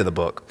the end of the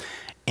book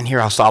and hear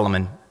how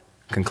Solomon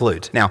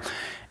concludes. Now,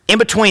 in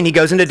between, he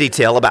goes into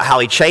detail about how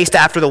he chased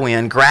after the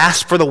wind,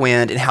 grasped for the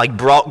wind, and how he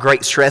brought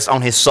great stress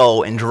on his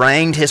soul and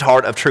drained his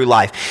heart of true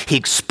life. He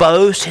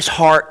exposed his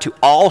heart to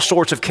all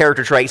sorts of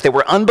character traits that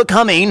were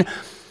unbecoming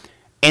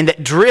and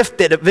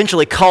that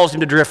eventually caused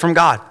him to drift from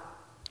God.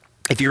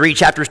 If you read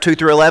chapters 2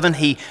 through 11,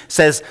 he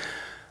says,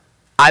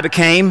 I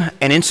became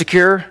an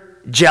insecure,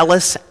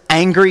 jealous,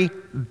 angry,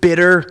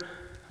 bitter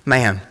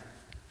man.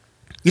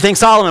 You think,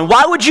 Solomon,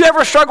 why would you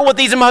ever struggle with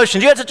these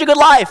emotions? You had such a good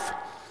life.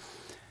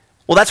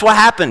 Well, that's what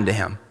happened to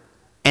him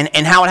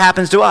and how it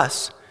happens to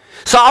us.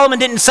 Solomon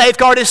didn't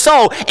safeguard his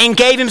soul and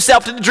gave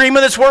himself to the dream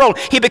of this world.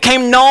 He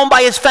became known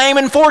by his fame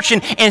and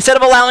fortune instead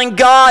of allowing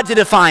God to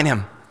define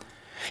him.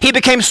 He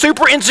became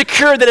super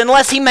insecure that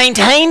unless he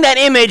maintained that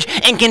image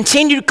and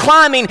continued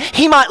climbing,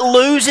 he might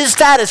lose his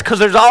status because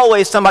there's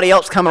always somebody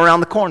else coming around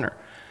the corner.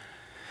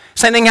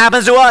 Same thing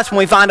happens to us when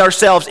we find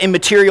ourselves in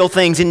material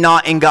things and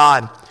not in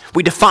God.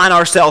 We define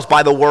ourselves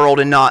by the world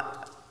and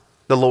not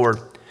the Lord.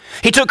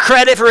 He took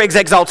credit for his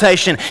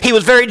exaltation. He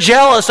was very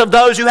jealous of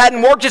those who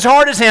hadn't worked as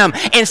hard as him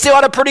and still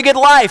had a pretty good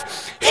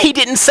life. He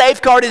didn't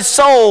safeguard his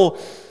soul.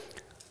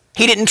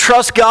 He didn't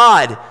trust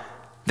God,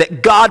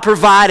 that God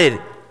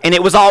provided, and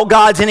it was all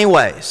God's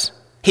anyways.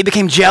 He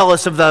became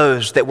jealous of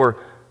those that were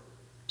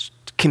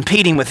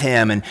competing with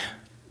him and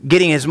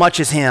getting as much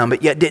as him,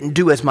 but yet didn't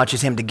do as much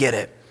as him to get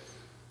it,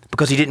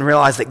 because he didn't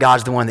realize that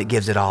God's the one that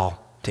gives it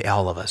all to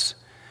all of us.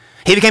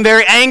 He became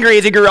very angry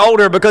as he grew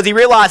older because he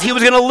realized he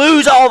was going to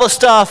lose all the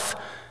stuff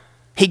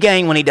he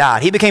gained when he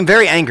died. He became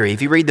very angry.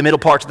 If you read the middle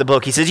parts of the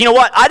book, he says, you know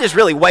what?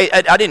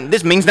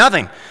 This means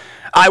nothing.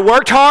 I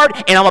worked hard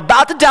and I'm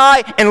about to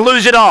die and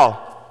lose it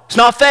all. It's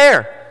not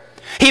fair.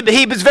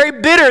 He was very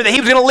bitter that he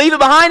was going to leave it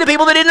behind to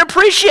people that didn't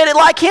appreciate it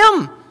like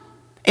him.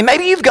 And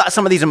maybe you've got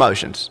some of these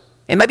emotions.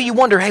 And maybe you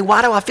wonder, hey,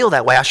 why do I feel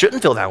that way? I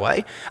shouldn't feel that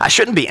way. I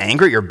shouldn't be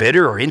angry or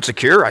bitter or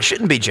insecure. I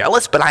shouldn't be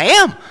jealous, but I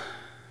am.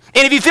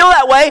 And if you feel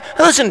that way,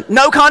 listen,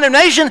 no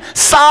condemnation.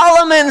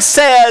 Solomon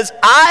says,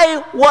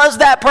 I was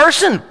that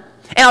person.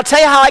 And I'll tell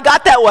you how I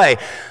got that way.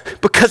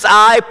 Because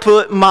I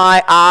put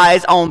my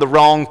eyes on the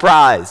wrong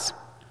prize.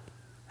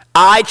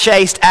 I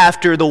chased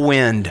after the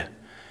wind,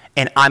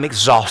 and I'm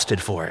exhausted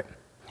for it.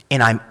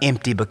 And I'm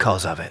empty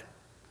because of it.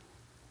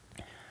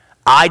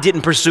 I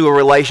didn't pursue a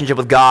relationship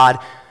with God.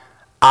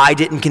 I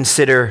didn't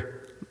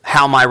consider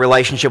how my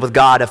relationship with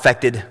God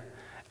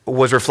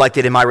was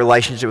reflected in my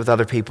relationship with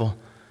other people.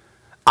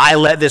 I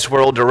let this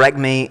world direct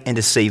me and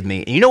deceive me.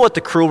 And you know what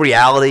the cruel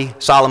reality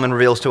Solomon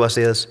reveals to us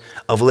is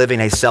of living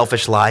a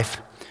selfish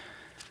life?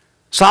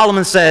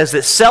 Solomon says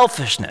that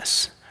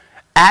selfishness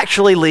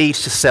actually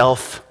leads to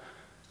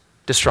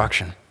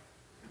self-destruction.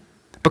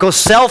 Because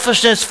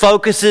selfishness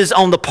focuses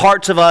on the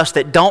parts of us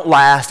that don't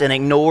last and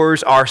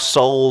ignores our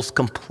souls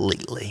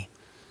completely.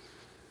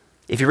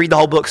 If you read the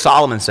whole book,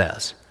 Solomon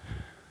says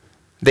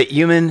that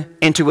human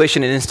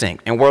intuition and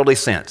instinct and worldly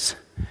sense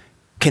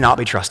cannot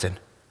be trusted.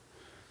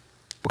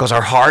 Because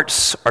our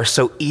hearts are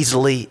so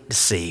easily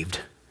deceived.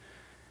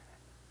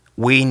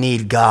 We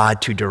need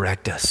God to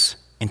direct us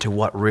into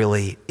what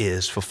really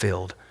is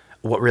fulfilled,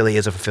 what really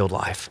is a fulfilled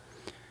life.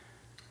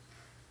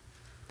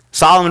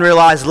 Solomon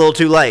realized a little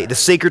too late the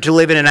secret to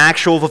living an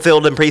actual,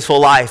 fulfilled, and peaceful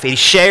life. He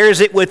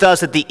shares it with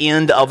us at the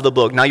end of the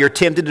book. Now, you're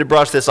tempted to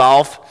brush this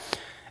off,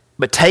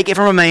 but take it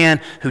from a man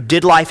who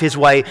did life his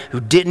way, who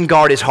didn't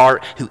guard his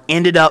heart, who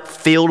ended up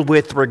filled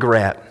with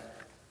regret.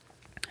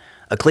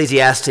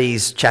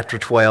 Ecclesiastes chapter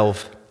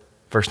 12,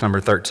 verse number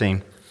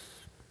 13.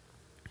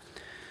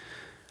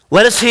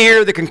 Let us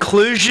hear the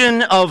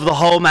conclusion of the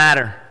whole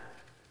matter.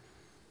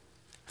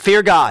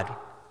 Fear God,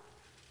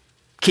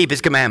 keep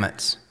his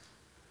commandments.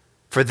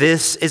 For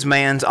this is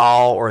man's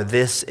all, or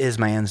this is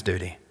man's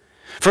duty.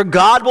 For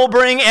God will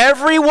bring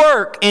every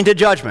work into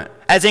judgment,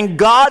 as in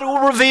God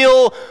will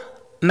reveal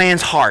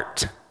man's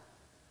heart.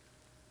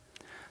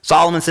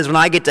 Solomon says, when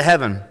I get to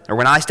heaven, or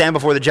when I stand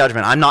before the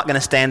judgment, I'm not going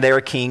to stand there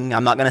a king.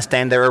 I'm not going to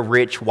stand there a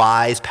rich,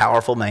 wise,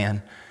 powerful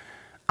man.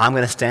 I'm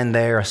going to stand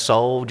there a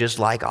soul just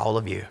like all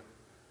of you.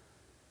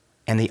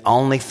 And the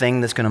only thing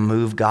that's going to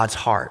move God's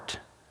heart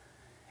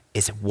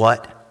is,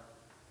 what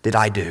did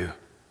I do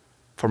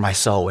for my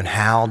soul, and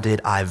how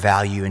did I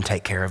value and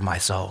take care of my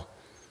soul?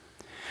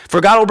 For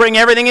God will bring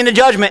everything into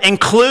judgment,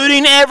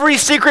 including every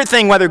secret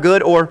thing, whether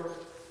good or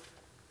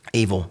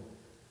evil.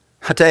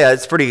 I tell you,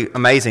 it's pretty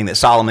amazing that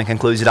Solomon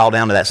concludes it all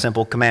down to that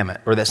simple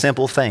commandment, or that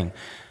simple thing.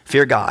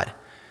 Fear God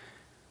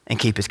and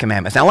keep his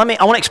commandments. Now, I want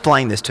to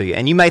explain this to you.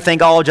 And you may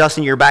think, oh,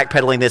 Justin, you're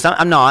backpedaling this.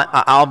 I'm not.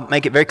 I'll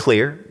make it very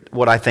clear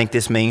what I think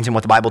this means and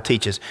what the Bible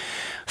teaches.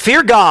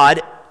 Fear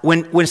God,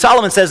 when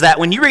Solomon says that,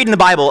 when you read in the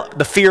Bible,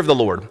 the fear of the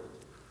Lord,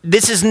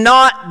 this is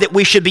not that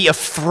we should be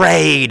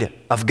afraid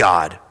of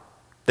God.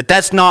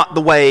 That's not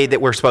the way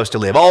that we're supposed to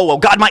live. Oh, well,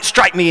 God might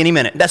strike me any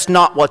minute. That's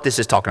not what this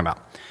is talking about.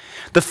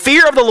 The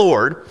fear of the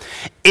Lord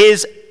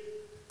is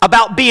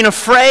about being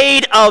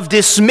afraid of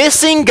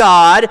dismissing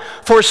God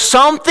for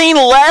something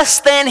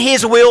less than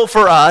his will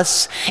for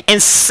us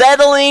and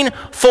settling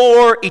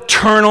for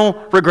eternal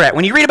regret.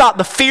 When you read about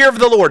the fear of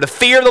the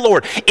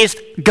Lord is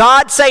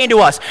God saying to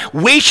us,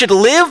 we should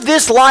live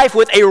this life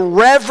with a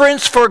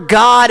reverence for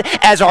God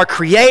as our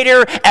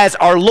Creator, as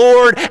our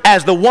Lord,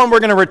 as the one we're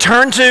going to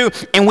return to,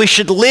 and we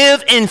should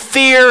live in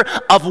fear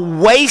of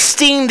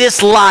wasting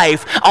this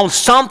life on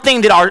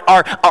something that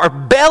our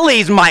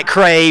bellies might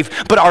crave,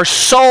 but our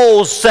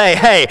souls say,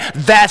 hey,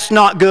 that's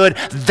not good,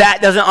 that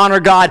doesn't honor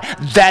God,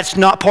 that's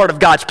not part of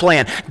God's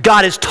plan.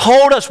 God has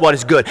told us what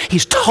is good.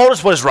 He's told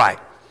us what is right.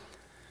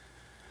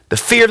 The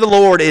fear of the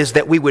Lord is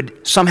that we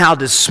would somehow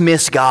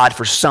dismiss God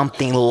for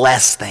something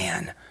less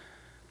than.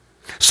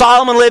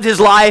 Solomon lived his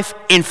life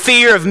in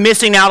fear of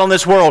missing out on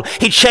this world.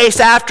 He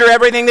chased after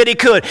everything that he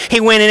could.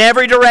 He went in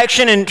every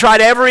direction and tried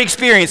every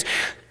experience.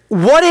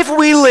 What if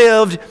we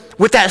lived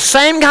with that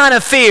same kind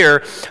of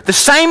fear, the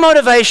same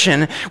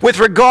motivation with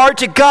regard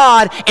to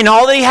God and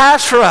all that he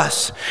has for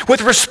us,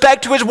 with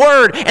respect to his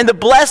word and the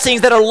blessings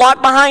that are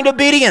locked behind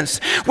obedience,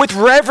 with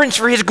reverence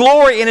for his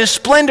glory and his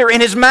splendor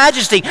and his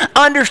majesty,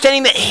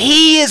 understanding that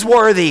he is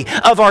worthy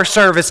of our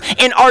service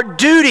and our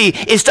duty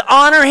is to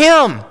honor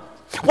him?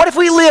 What if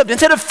we lived,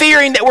 instead of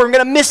fearing that we're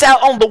going to miss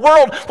out on the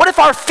world, what if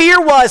our fear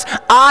was,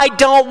 I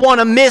don't want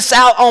to miss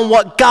out on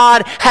what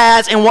God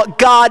has and what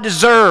God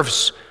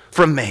deserves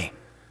from me?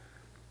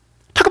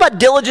 Talk about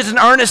diligence and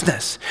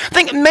earnestness. I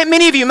think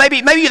many of you, maybe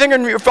you think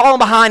you're falling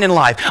behind in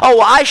life. Oh,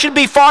 well, I should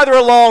be farther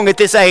along at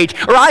this age,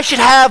 or I should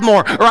have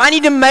more, or I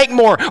need to make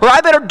more, or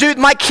I better do,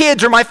 my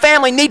kids or my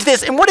family needs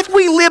this. And what if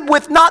we live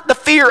with not the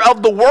fear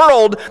of the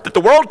world that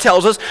the world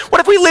tells us? What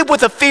if we live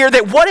with a fear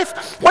that what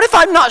if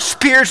I'm not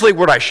spiritually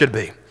where I should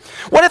be?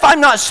 What if I'm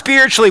not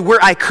spiritually where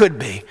I could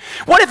be?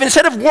 What if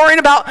instead of worrying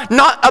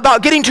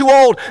about getting too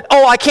old,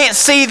 oh, I can't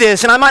see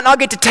this, and I might not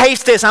get to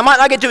taste this, I might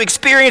not get to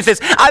experience this,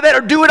 I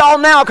better do it all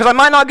now because I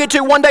might not get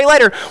to one day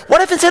later.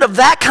 What if instead of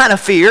that kind of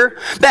fear,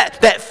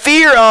 that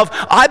fear of,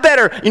 I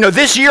better,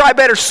 this year I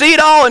better see it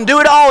all and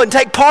do it all and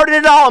take part in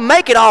it all and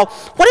make it all,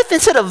 what if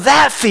instead of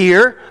that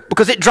fear,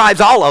 because it drives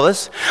all of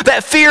us,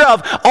 that fear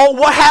of, oh,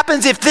 what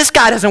happens if this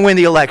guy doesn't win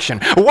the election?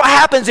 What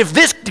happens if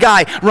this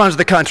guy runs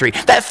the country?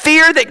 That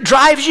fear that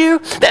drives you,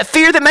 that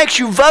fear that makes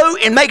you vote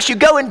and makes you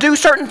go and do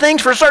certain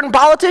things for certain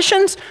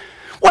politicians?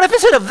 What if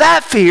instead of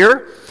that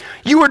fear,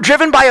 you were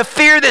driven by a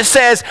fear that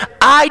says,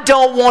 I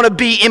don't want to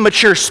be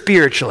immature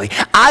spiritually.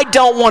 I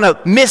don't want to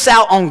miss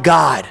out on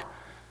God.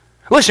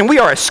 Listen, we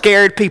are a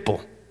scared people.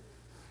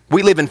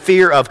 We live in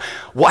fear of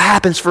what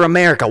happens for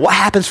America, what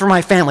happens for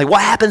my family,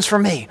 what happens for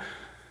me.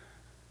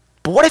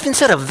 But what if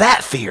instead of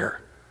that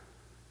fear,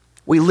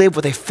 we live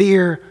with a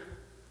fear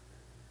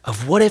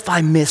of what if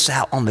I miss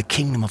out on the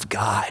kingdom of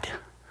God?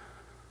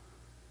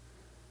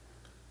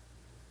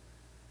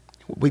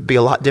 We'd be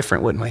a lot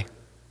different, wouldn't we?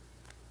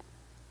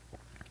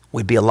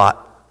 We'd be a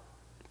lot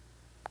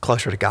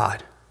closer to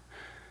God.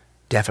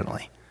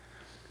 Definitely.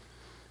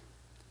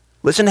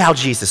 Listen to how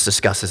Jesus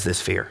discusses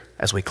this fear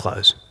as we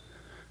close.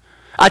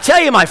 I tell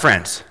you, my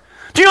friends,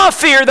 do not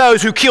fear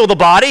those who kill the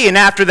body and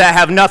after that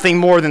have nothing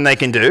more than they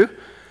can do.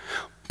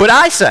 But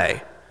I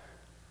say,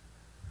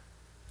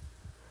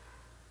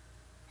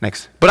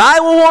 next. But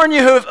I will warn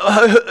you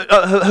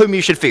whom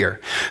you should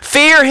fear.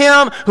 Fear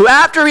him who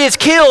after he is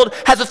killed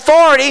has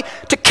authority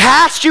to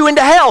cast you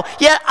into hell.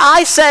 Yet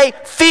I say,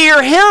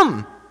 fear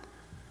him.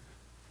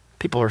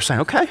 People are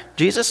saying, okay,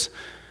 Jesus,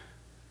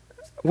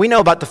 we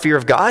know about the fear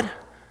of God.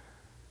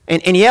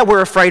 And yeah,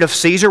 we're afraid of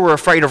Caesar, we're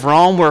afraid of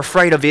Rome, we're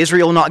afraid of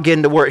Israel not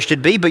getting to where it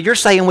should be, but you're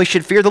saying we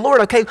should fear the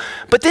Lord, okay?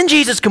 But then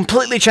Jesus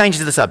completely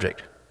changes the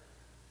subject,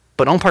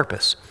 but on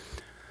purpose.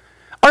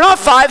 Are not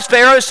 5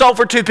 sparrows sold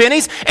for 2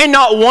 pennies, and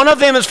not one of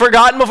them is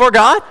forgotten before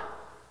God?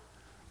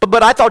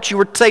 But I thought you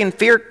were saying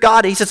fear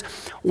God. He says,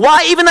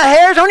 why even the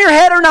hairs on your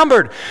head are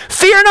numbered?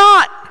 Fear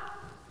not,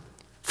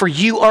 for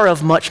you are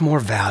of much more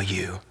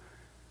value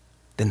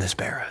than the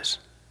sparrows.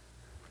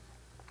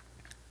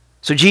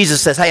 So Jesus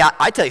says, hey,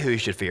 I tell you who you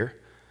should fear,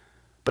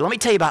 but let me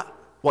tell you about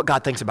what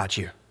God thinks about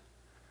you.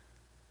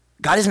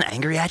 God isn't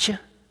angry at you.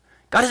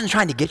 God isn't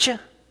trying to get you.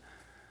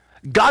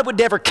 God would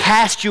never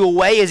cast you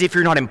away as if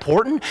you're not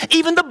important.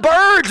 Even the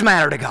birds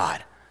matter to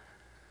God.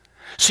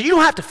 So you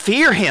don't have to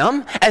fear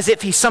him as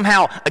if he's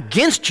somehow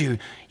against you.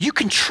 You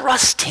can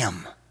trust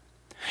him.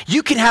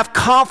 You can have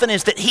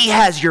confidence that he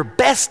has your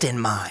best in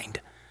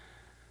mind.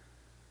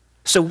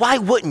 So why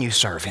wouldn't you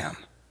serve him?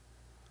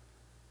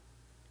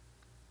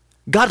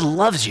 God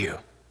loves you.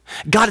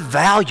 God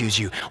values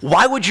you.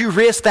 Why would you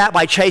risk that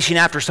by chasing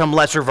after some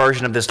lesser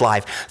version of this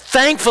life?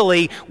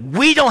 Thankfully,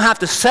 we don't have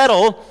to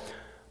settle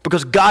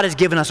because God has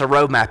given us a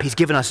roadmap. He's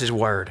given us His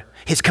word,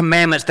 His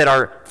commandments that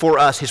are for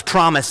us. His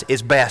promise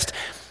is best.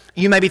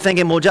 You may be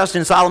thinking, well,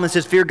 Justin, Solomon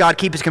says, fear God,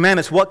 keep His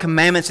commandments. What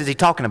commandments is he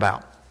talking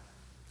about?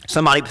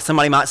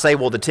 Somebody might say,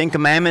 well, the 10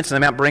 Commandments,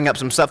 and they might bring up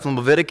some stuff from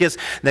Leviticus.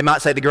 They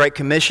might say the Great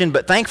Commission,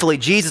 but thankfully,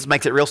 Jesus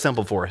makes it real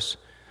simple for us.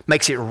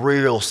 Makes it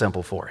real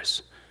simple for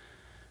us.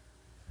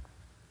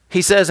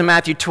 He says in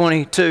Matthew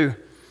 22,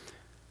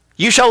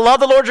 you shall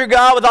love the Lord your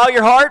God with all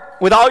your heart,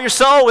 with all your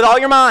soul, with all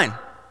your mind.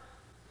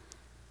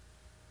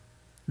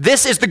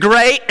 This is the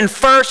great and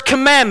first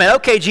commandment.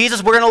 Okay,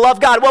 Jesus, we're going to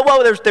love God.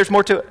 Whoa, there's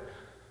more to it.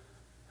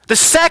 The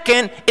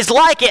second is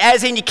like it,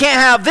 as in you can't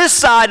have this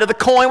side of the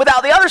coin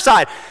without the other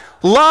side.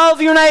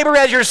 Love your neighbor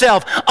as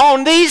yourself.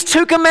 On these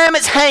 2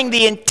 commandments hang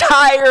the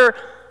entire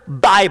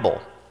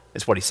Bible,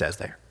 is what he says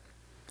there.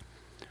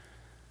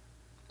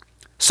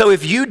 So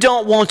if you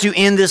don't want to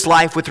end this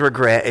life with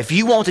regret, if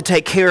you want to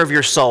take care of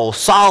your soul,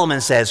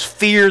 Solomon says,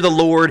 fear the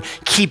Lord,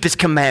 keep His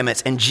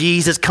commandments. And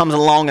Jesus comes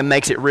along and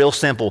makes it real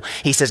simple.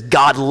 He says,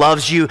 God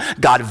loves you.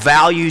 God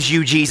values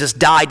you. Jesus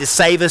died to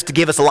save us, to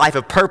give us a life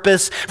of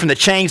purpose from the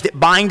chains that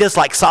bind us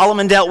like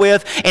Solomon dealt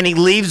with. And He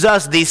leaves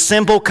us these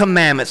simple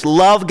commandments.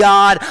 Love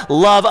God,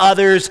 love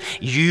others.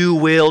 You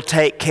will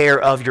take care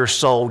of your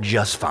soul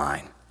just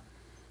fine.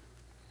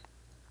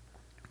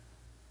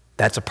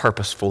 That's a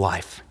purposeful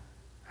life.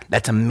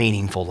 That's a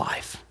meaningful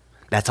life.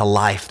 That's a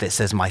life that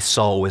says my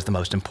soul is the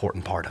most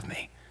important part of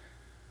me.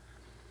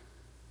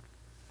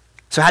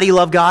 So how do you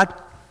love God?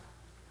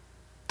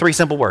 3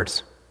 simple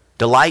words.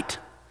 Delight,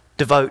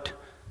 devote,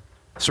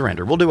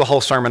 surrender. We'll do a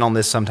whole sermon on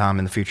this sometime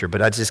in the future,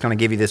 but I'm just going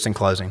to give you this in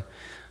closing.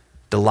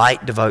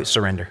 Delight, devote,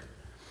 surrender.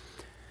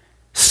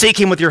 Seek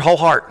Him with your whole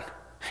heart.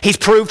 He's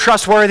proved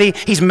trustworthy.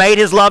 He's made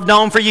His love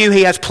known for you.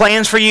 He has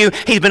plans for you.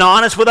 He's been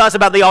honest with us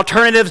about the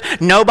alternatives.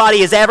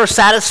 Nobody is ever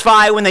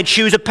satisfied when they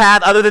choose a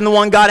path other than the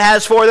one God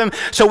has for them.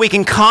 So we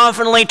can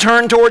confidently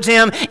turn towards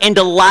Him and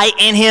delight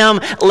in Him,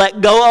 let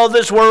go of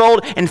this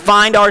world, and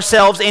find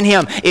ourselves in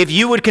Him. If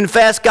you would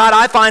confess, God,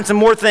 I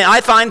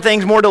find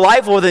things more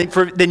delightful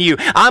than you.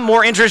 I'm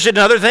more interested in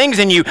other things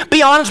than you.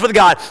 Be honest with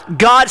God.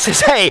 God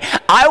says, hey,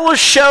 I will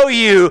show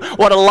you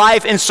what a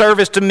life in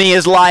service to me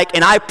is like,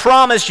 and I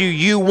promise you,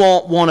 you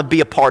won't want to be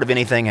a part of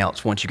anything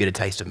else once you get a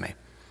taste of me.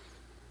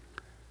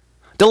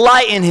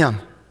 Delight in Him.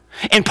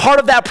 And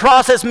part of that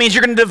process means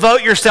you're going to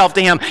devote yourself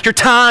to Him. Your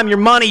time, your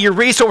money, your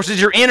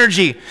resources, your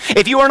energy.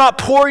 If you are not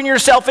pouring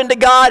yourself into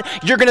God,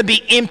 you're going to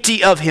be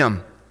empty of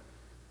Him.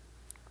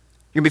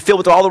 You're going to be filled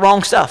with all the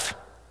wrong stuff,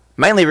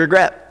 mainly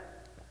regret.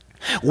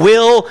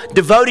 Will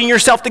devoting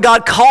yourself to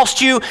God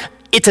cost you?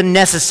 It's a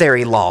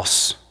necessary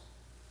loss.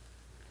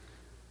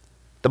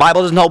 The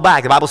Bible doesn't hold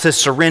back. The Bible says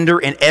surrender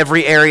in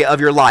every area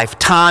of your life.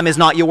 Time is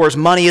not yours.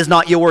 Money is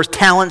not yours.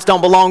 Talents don't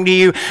belong to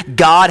you.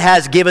 God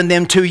has given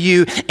them to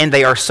you, and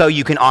they are so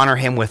you can honor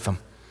Him with them.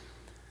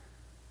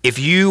 If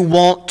you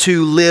want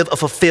to live a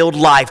fulfilled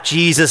life,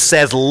 Jesus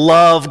says,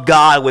 love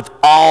God with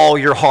all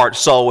your heart,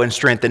 soul, and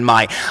strength and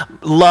might.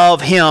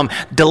 Love Him.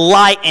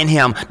 Delight in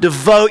Him.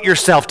 Devote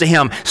yourself to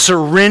Him.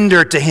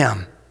 Surrender to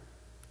Him.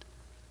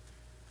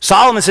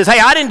 Solomon says,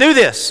 hey, I didn't do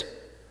this.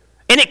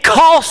 And it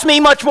cost me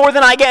much more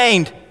than I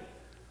gained.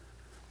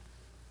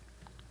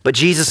 But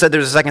Jesus said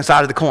there's a second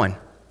side of the coin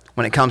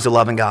when it comes to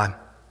loving God.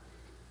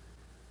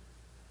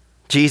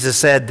 Jesus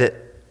said that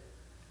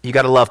you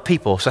got to love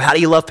people. So how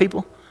do you love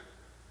people?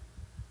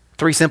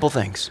 3 simple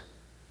things.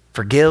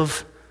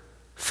 Forgive,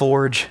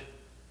 forge,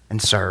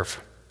 and serve.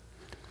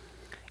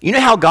 You know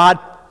how God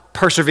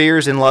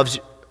perseveres and loves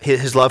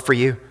His love for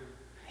you?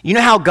 You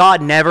know how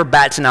God never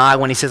bats an eye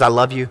when He says, I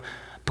love you?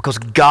 Because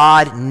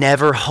God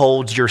never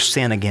holds your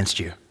sin against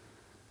you.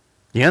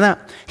 You know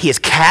that? He has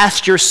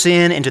cast your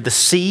sin into the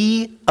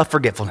sea of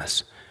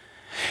forgetfulness.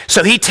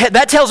 So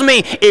that tells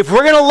me if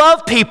we're going to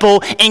love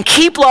people and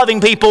keep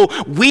loving people,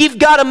 we've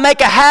got to make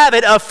a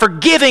habit of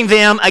forgiving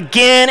them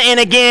again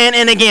and again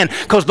and again.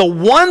 Because the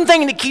one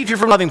thing that keeps you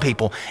from loving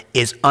people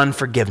is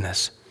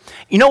unforgiveness.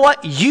 You know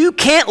what? You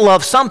can't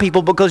love some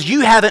people because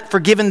you haven't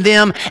forgiven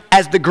them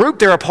as the group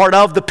they're a part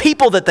of, the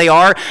people that they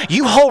are.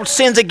 You hold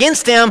sins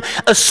against them,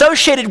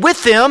 associated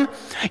with them.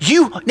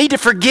 You need to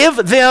forgive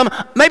them.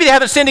 Maybe they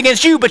haven't sinned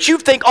against you, but you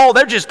think, oh,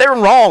 they're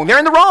wrong. They're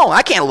in the wrong.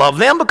 I can't love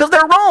them because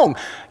they're wrong.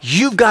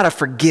 You've got to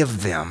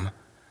forgive them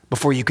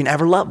before you can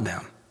ever love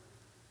them.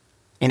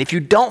 And if you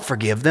don't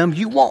forgive them,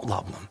 you won't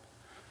love them.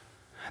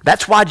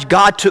 That's why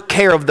God took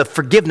care of the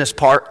forgiveness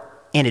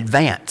part in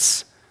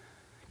advance.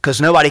 Because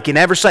nobody can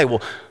ever say,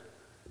 well,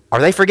 are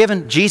they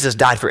forgiven? Jesus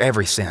died for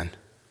every sin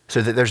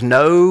so that there's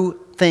no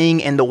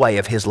thing in the way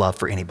of His love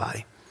for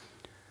anybody.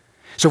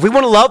 So if we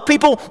want to love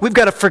people, we've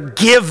got to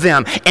forgive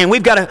them, and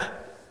we've got to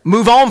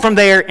move on from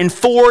there and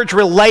forge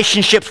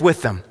relationships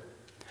with them.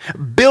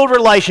 Build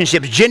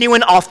relationships,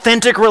 genuine,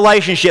 authentic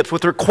relationships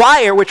which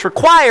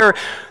require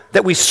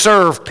that we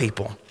serve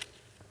people.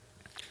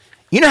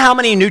 You know how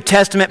many New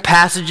Testament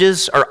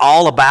passages are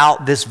all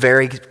about this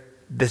very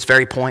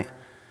point?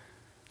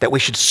 that we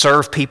should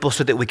serve people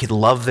so that we could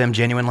love them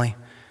genuinely?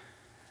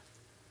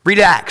 Read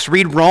Acts,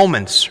 read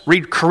Romans,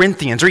 read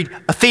Corinthians, read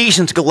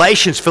Ephesians,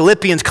 Galatians,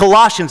 Philippians,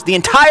 Colossians, the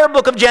entire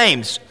book of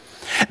James.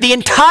 The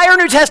entire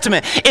New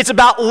Testament, it's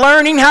about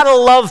learning how to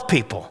love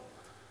people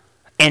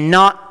and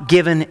not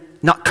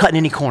cutting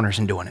any corners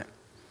in doing it.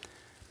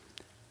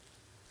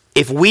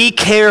 If we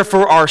care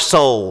for our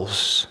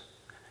souls,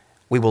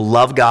 we will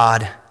love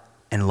God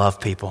and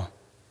love people.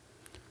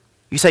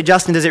 You say,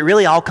 Justin, does it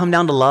really all come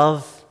down to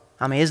love?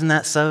 I mean, isn't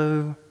that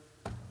so,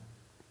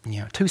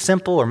 too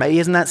simple? Or maybe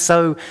isn't that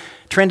so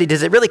trendy?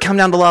 Does it really come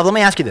down to love? Let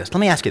me ask you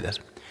this.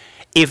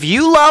 If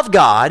you love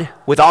God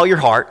with all your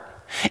heart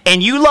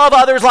and you love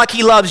others like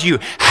he loves you,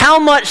 how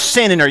much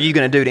sinning are you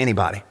going to do to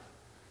anybody?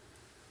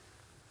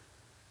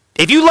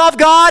 If you love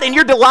God and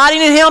you're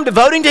delighting in him,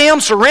 devoting to him,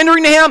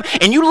 surrendering to him,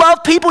 and you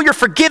love people, you're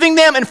forgiving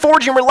them and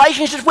forging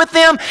relationships with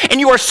them, and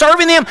you are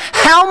serving them,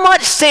 how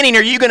much sinning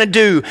are you going to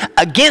do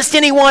against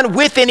anyone,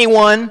 with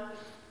anyone,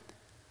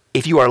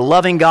 if you are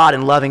loving God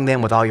and loving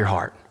them with all your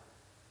heart?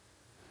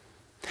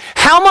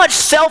 How much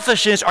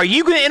selfishness are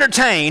you going to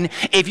entertain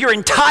if your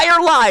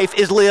entire life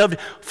is lived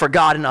for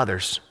God and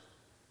others?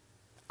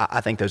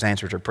 I think those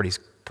answers are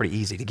pretty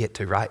easy to get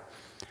to, right?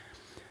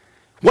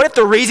 What if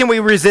the reason we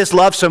resist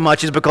love so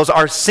much is because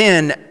our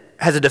sin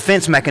has a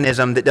defense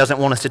mechanism that doesn't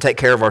want us to take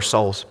care of our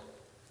souls?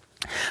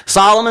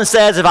 Solomon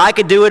says, if I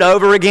could do it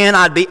over again,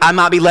 I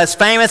might be less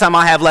famous, I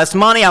might have less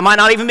money, I might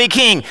not even be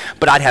king,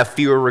 but I'd have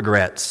fewer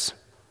regrets.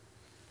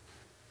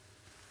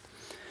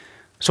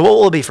 So what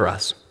will it be for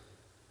us?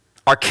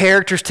 Our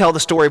characters tell the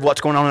story of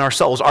what's going on in our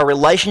souls. Our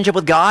relationship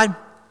with God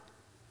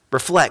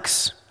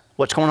reflects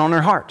what's going on in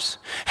our hearts.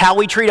 How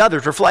we treat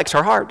others reflects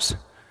our hearts.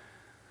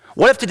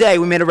 What if today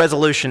we made a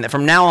resolution that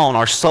from now on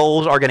our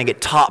souls are going to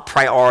get top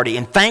priority,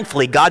 and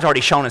thankfully God's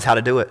already shown us how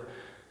to do it.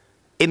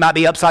 It might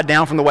be upside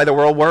down from the way the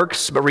world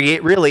works, but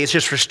really it's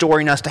just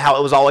restoring us to how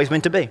it was always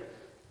meant to be.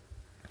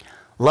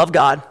 Love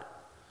God,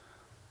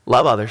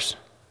 love others,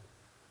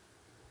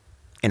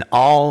 and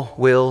all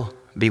will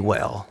be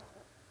well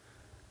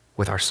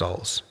with our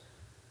souls.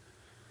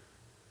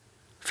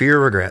 Fewer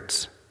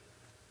regrets,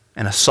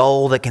 and a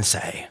soul that can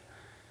say,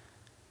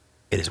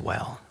 it is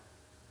well.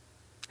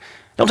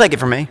 Don't take it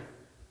from me.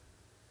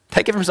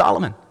 Take it from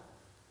Solomon.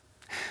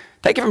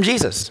 Take it from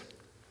Jesus.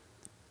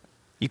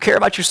 You care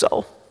about your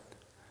soul?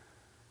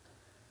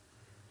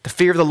 The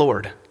fear of the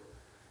Lord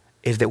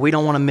is that we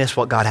don't want to miss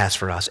what God has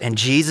for us. And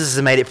Jesus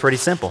has made it pretty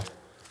simple.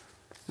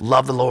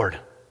 Love the Lord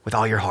with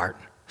all your heart,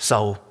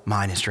 soul,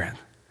 mind, and strength.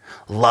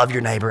 Love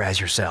your neighbor as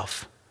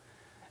yourself,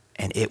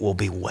 and it will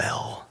be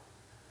well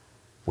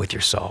with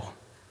your soul.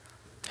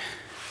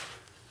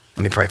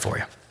 Let me pray for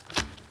you.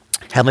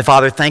 Heavenly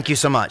Father, thank you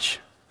so much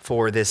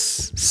for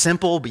this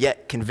simple but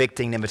yet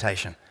convicting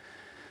invitation.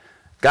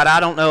 God, I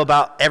don't know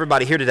about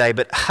everybody here today,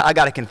 but I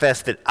got to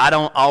confess that I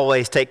don't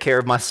always take care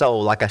of my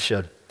soul like I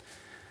should.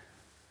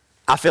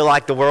 I feel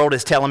like the world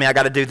is telling me I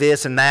got to do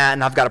this and that,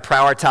 and I've got to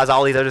prioritize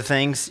all these other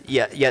things,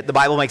 yet the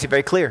Bible makes it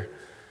very clear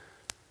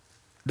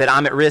that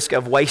I'm at risk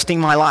of wasting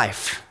my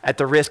life, at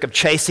the risk of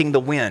chasing the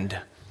wind,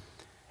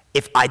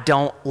 if I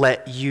don't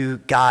let you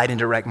guide and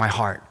direct my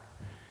heart.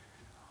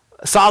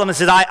 Solomon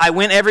says, I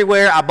went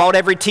everywhere, I bought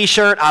every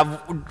t-shirt,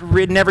 I've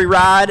ridden every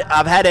ride,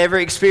 I've had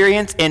every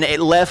experience, and it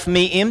left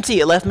me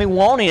empty, it left me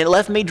wanting, it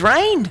left me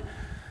drained.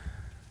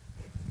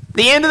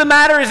 The end of the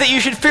matter is that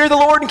you should fear the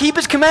Lord and keep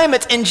his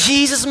commandments, and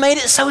Jesus made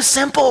it so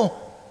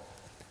simple.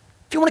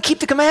 If you want to keep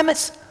the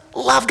commandments,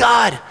 love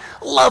God,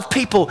 love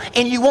people,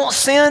 and you won't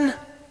sin,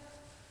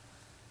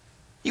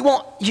 you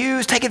won't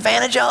use, take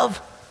advantage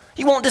of,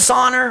 you won't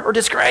dishonor or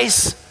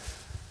disgrace.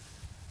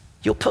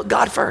 You'll put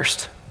God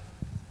first.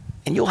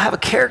 And you'll have a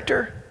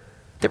character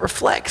that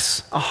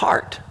reflects a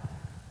heart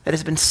that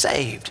has been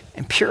saved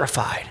and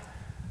purified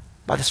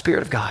by the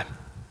Spirit of God.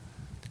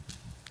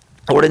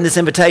 Lord, in this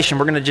invitation,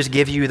 we're going to just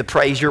give you the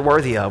praise you're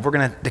worthy of. We're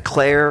going to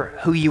declare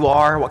who you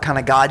are, what kind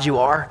of God you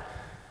are,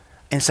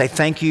 and say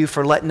thank you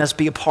for letting us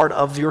be a part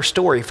of your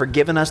story, for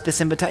giving us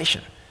this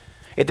invitation.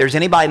 If there's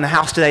anybody in the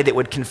house today that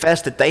would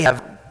confess that they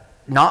have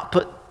not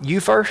put you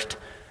first,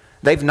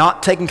 they've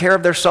not taken care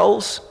of their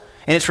souls,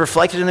 and it's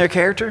reflected in their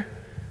character,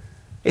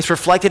 it's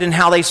reflected in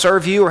how they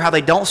serve you or how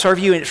they don't serve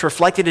you, and it's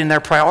reflected in their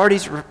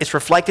priorities, it's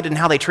reflected in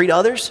how they treat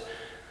others.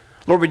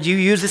 Lord, would you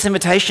use this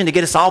invitation to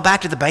get us all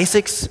back to the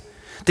basics,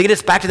 to get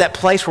us back to that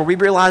place where we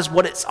realize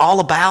what it's all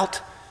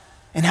about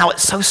and how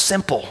it's so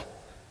simple.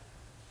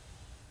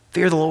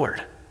 Fear the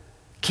Lord,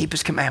 keep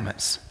his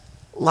commandments,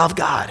 love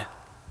God,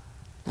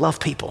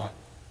 love people,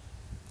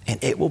 and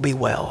it will be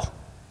well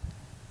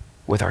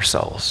with our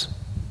souls.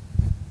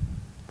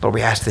 Lord,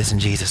 we ask this in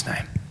Jesus'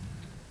 name.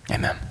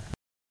 Amen.